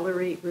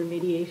accelerate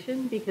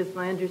remediation, because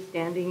my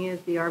understanding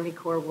is the Army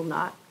Corps will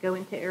not go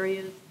into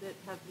areas that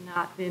have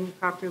not been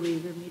properly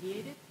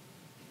remediated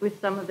with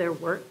some of their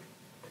work.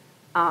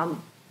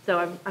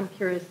 So I'm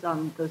curious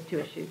on those two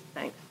issues.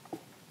 Thanks.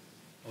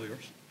 All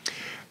yours.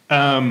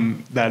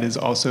 That is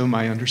also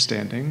my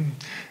understanding,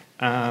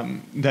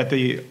 that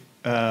the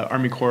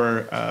Army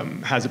Corps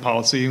has a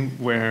policy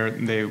where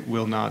they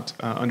will not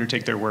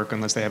undertake their work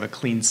unless they have a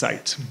clean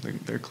site,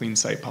 their clean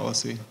site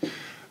policy.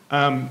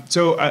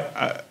 So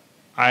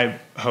I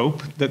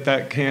hope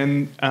that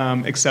can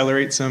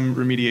accelerate some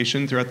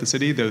remediation throughout the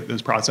city,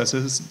 those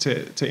processes.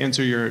 To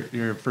answer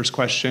your first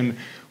question,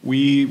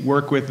 we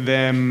work with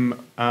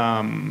them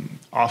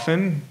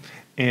often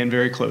and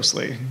very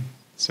closely.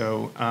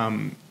 So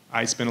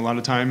I spend a lot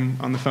of time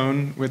on the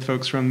phone with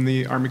folks from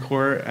the Army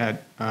Corps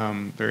at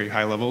very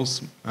high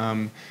levels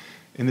in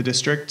the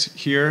district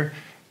here.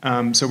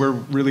 So we're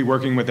really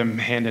working with them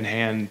hand in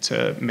hand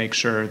to make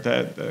sure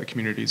that the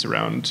communities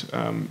around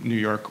New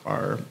York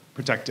are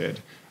protected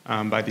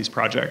by these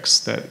projects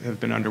that have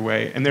been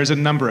underway. And there's a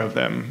number of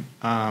them.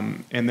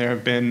 And there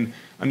have been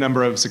a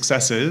number of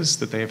successes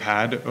that they've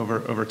had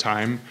over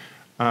time.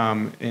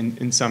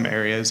 In some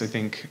areas, I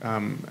think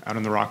out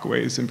in the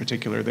Rockaways in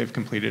particular, they've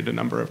completed a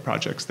number of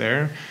projects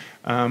there.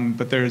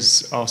 But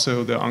there's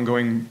also the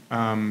ongoing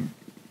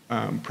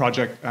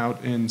project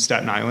out in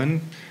Staten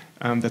Island.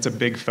 That's a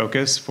big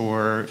focus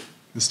for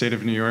the state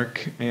of New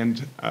York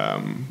and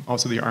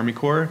also the Army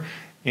Corps.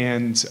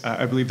 And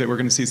I believe that we're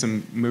going to see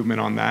some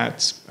movement on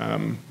that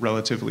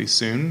relatively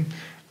soon.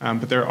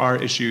 But there are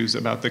issues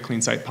about the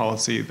clean site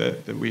policy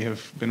that we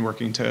have been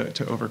working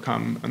to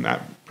overcome on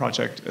that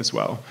project as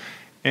well.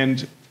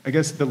 And I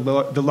guess the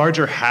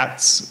larger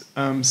HATS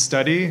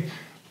study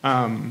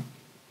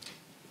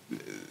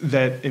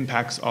that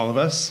impacts all of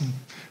us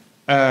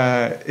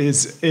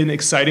is an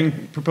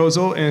exciting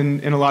proposal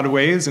in a lot of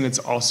ways, and it's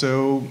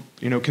also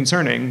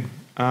concerning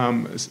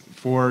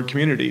for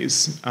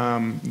communities.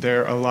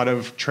 There are a lot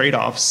of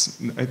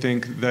trade-offs, I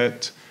think,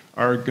 that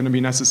are going to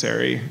be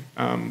necessary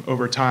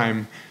over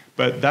time.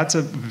 But that's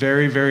a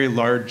very, very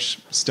large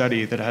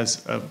study that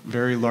has a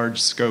very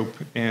large scope,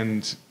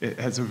 and it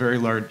has a very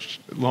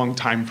long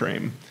time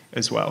frame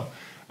as well.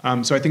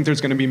 So I think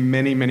there's going to be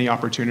many, many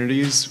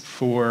opportunities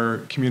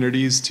for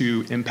communities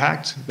to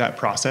impact that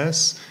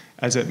process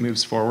as it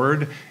moves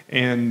forward.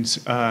 And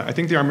I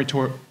think the Army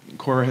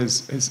Corps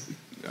has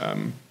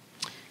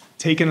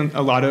taken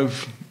a lot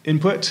of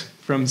input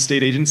from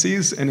state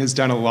agencies and has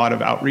done a lot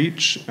of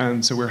outreach.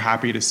 And so we're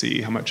happy to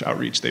see how much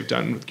outreach they've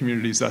done with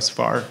communities thus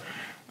far,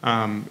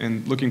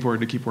 and looking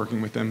forward to keep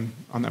working with them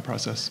on that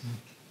process.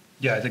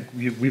 Yeah, I think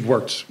we've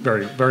worked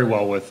very, very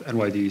well with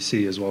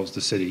NYDEC as well as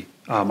the city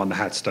on the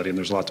HAT study, and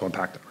there's a lot to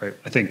unpack there, right?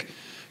 I think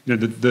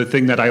the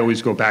thing that I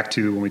always go back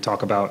to when we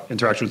talk about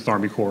interactions with the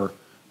Army Corps,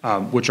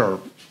 which are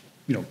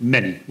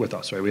many with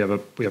us, right? We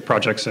have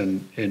projects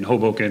in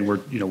Hoboken.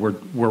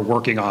 We're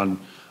working on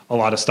a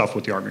lot of stuff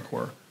with the Army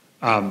Corps.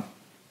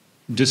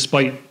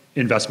 Despite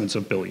investments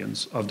of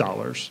billions of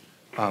dollars,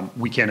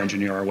 we can't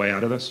engineer our way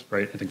out of this,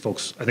 right? I think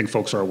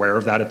folks are aware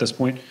of that at this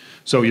point.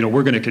 So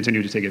we're going to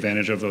continue to take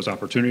advantage of those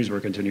opportunities. We're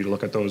going to continue to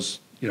look at those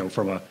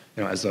from a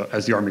as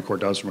the Army Corps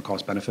does from a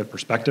cost benefit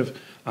perspective,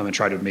 and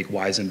try to make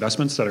wise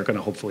investments that are going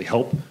to hopefully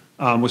help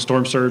with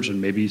storm surge and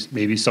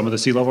maybe some of the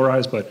sea level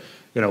rise. But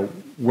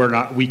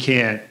we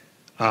can't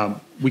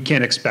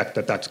expect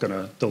that that's going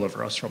to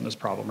deliver us from this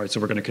problem, right? So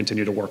we're going to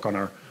continue to work on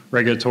our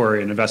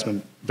regulatory and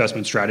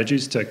investment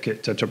strategies to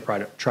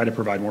try to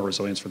provide more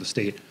resilience for the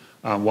state,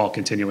 while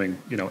continuing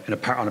on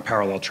a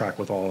parallel track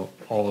with all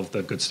of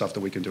the good stuff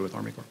that we can do with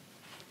Army Corps.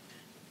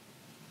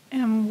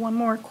 And one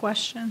more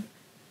question.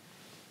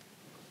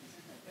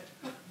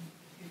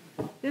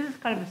 This is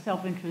kind of a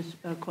self-interest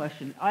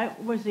question. I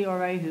was the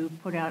RA who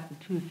put out in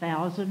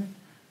 2000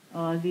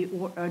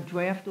 the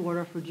draft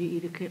order for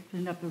GE to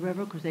clean up the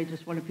river because they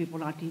just wanted people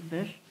not to eat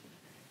fish.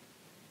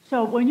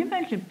 So when you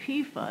mentioned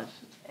PFAS,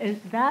 is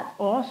that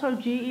also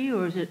GE,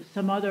 or is it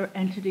some other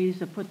entities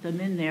that put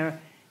them in there?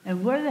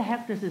 And where the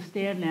heck does it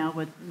stand now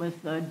with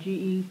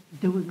GE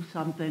doing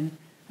something?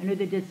 I know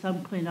they did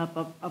some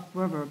cleanup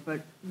upriver,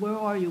 but where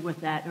are you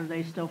with that? Are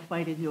they still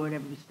fighting you at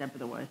every step of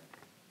the way?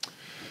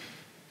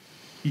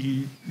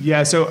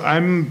 Yeah, so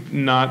I'm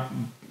not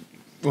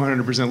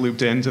 100%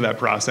 looped into that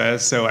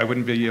process, so I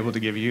wouldn't be able to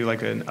give you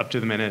like an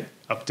up-to-the-minute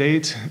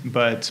update.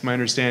 But my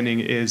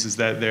understanding is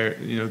that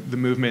the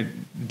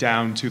movement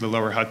down to the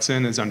lower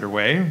Hudson is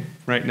underway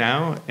right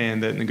now,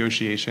 and that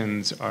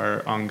negotiations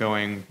are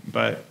ongoing.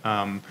 But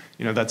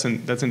that's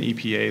an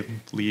EPA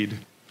lead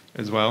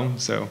as well.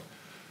 So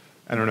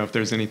I don't know if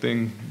there's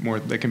anything more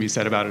that can be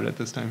said about it at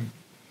this time.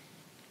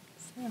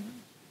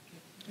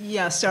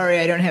 Yeah, sorry,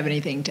 I don't have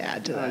anything to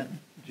add to that.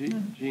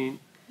 Jean,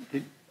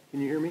 can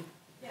you hear me?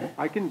 Yeah.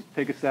 I can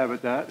take a stab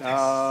at that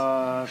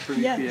for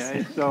EPA.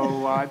 Yes.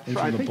 So I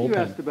think you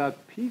asked about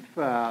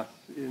PFAS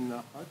in the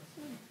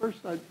Hudson.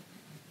 First,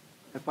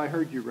 if I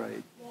heard you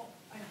right. Well,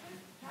 I think,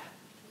 Pat,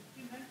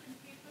 did you mention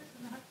PFAS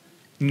in the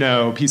Hudson?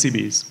 No,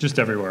 PCBs. Just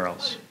everywhere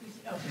else.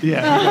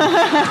 Yeah.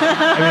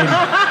 I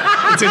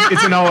mean,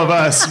 it's in all of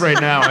us right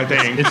now, I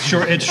think.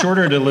 It's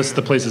shorter to list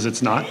the places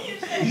it's not.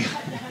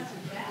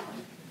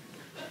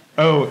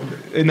 Oh,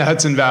 in the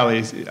Hudson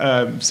Valley.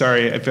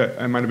 Sorry,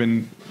 I might have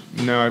been.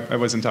 No, I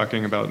wasn't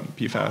talking about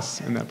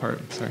PFAS in that part.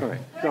 Sorry.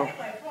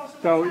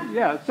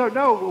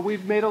 So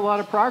we've made a lot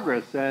of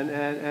progress,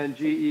 and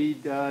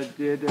GE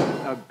did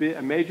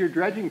a major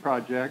dredging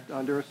project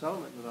under a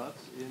settlement with us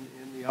in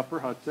the Upper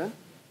Hudson.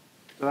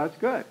 So that's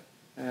good.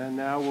 And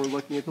now we're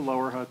looking at the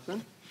Lower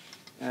Hudson,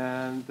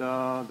 and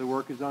the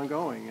work is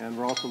ongoing. And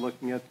we're also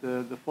looking at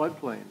the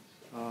floodplains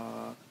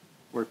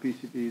where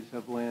PCBs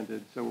have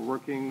landed. So we're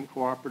working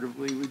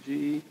cooperatively with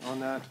GE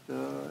on that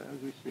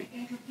as we speak.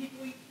 And can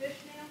people eat fish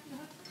now in the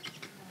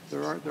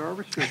Hudson? There are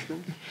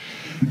restrictions.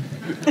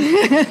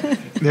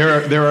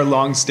 There are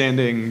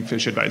long-standing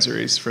fish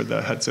advisories for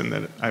the Hudson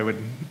that I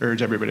would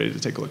urge everybody to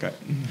take a look at.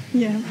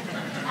 Yeah.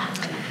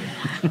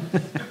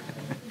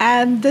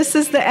 And this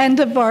is the end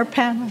of our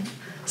panel.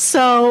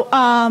 So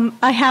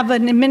I have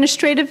an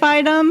administrative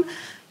item.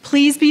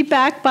 Please be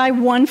back by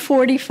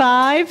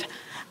 1:45.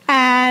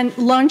 And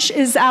lunch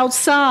is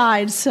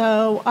outside,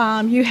 so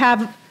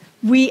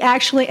we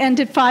actually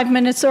ended 5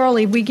 minutes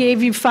early. We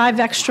gave you 5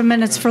 extra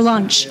minutes for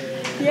lunch.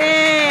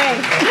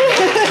 Yay!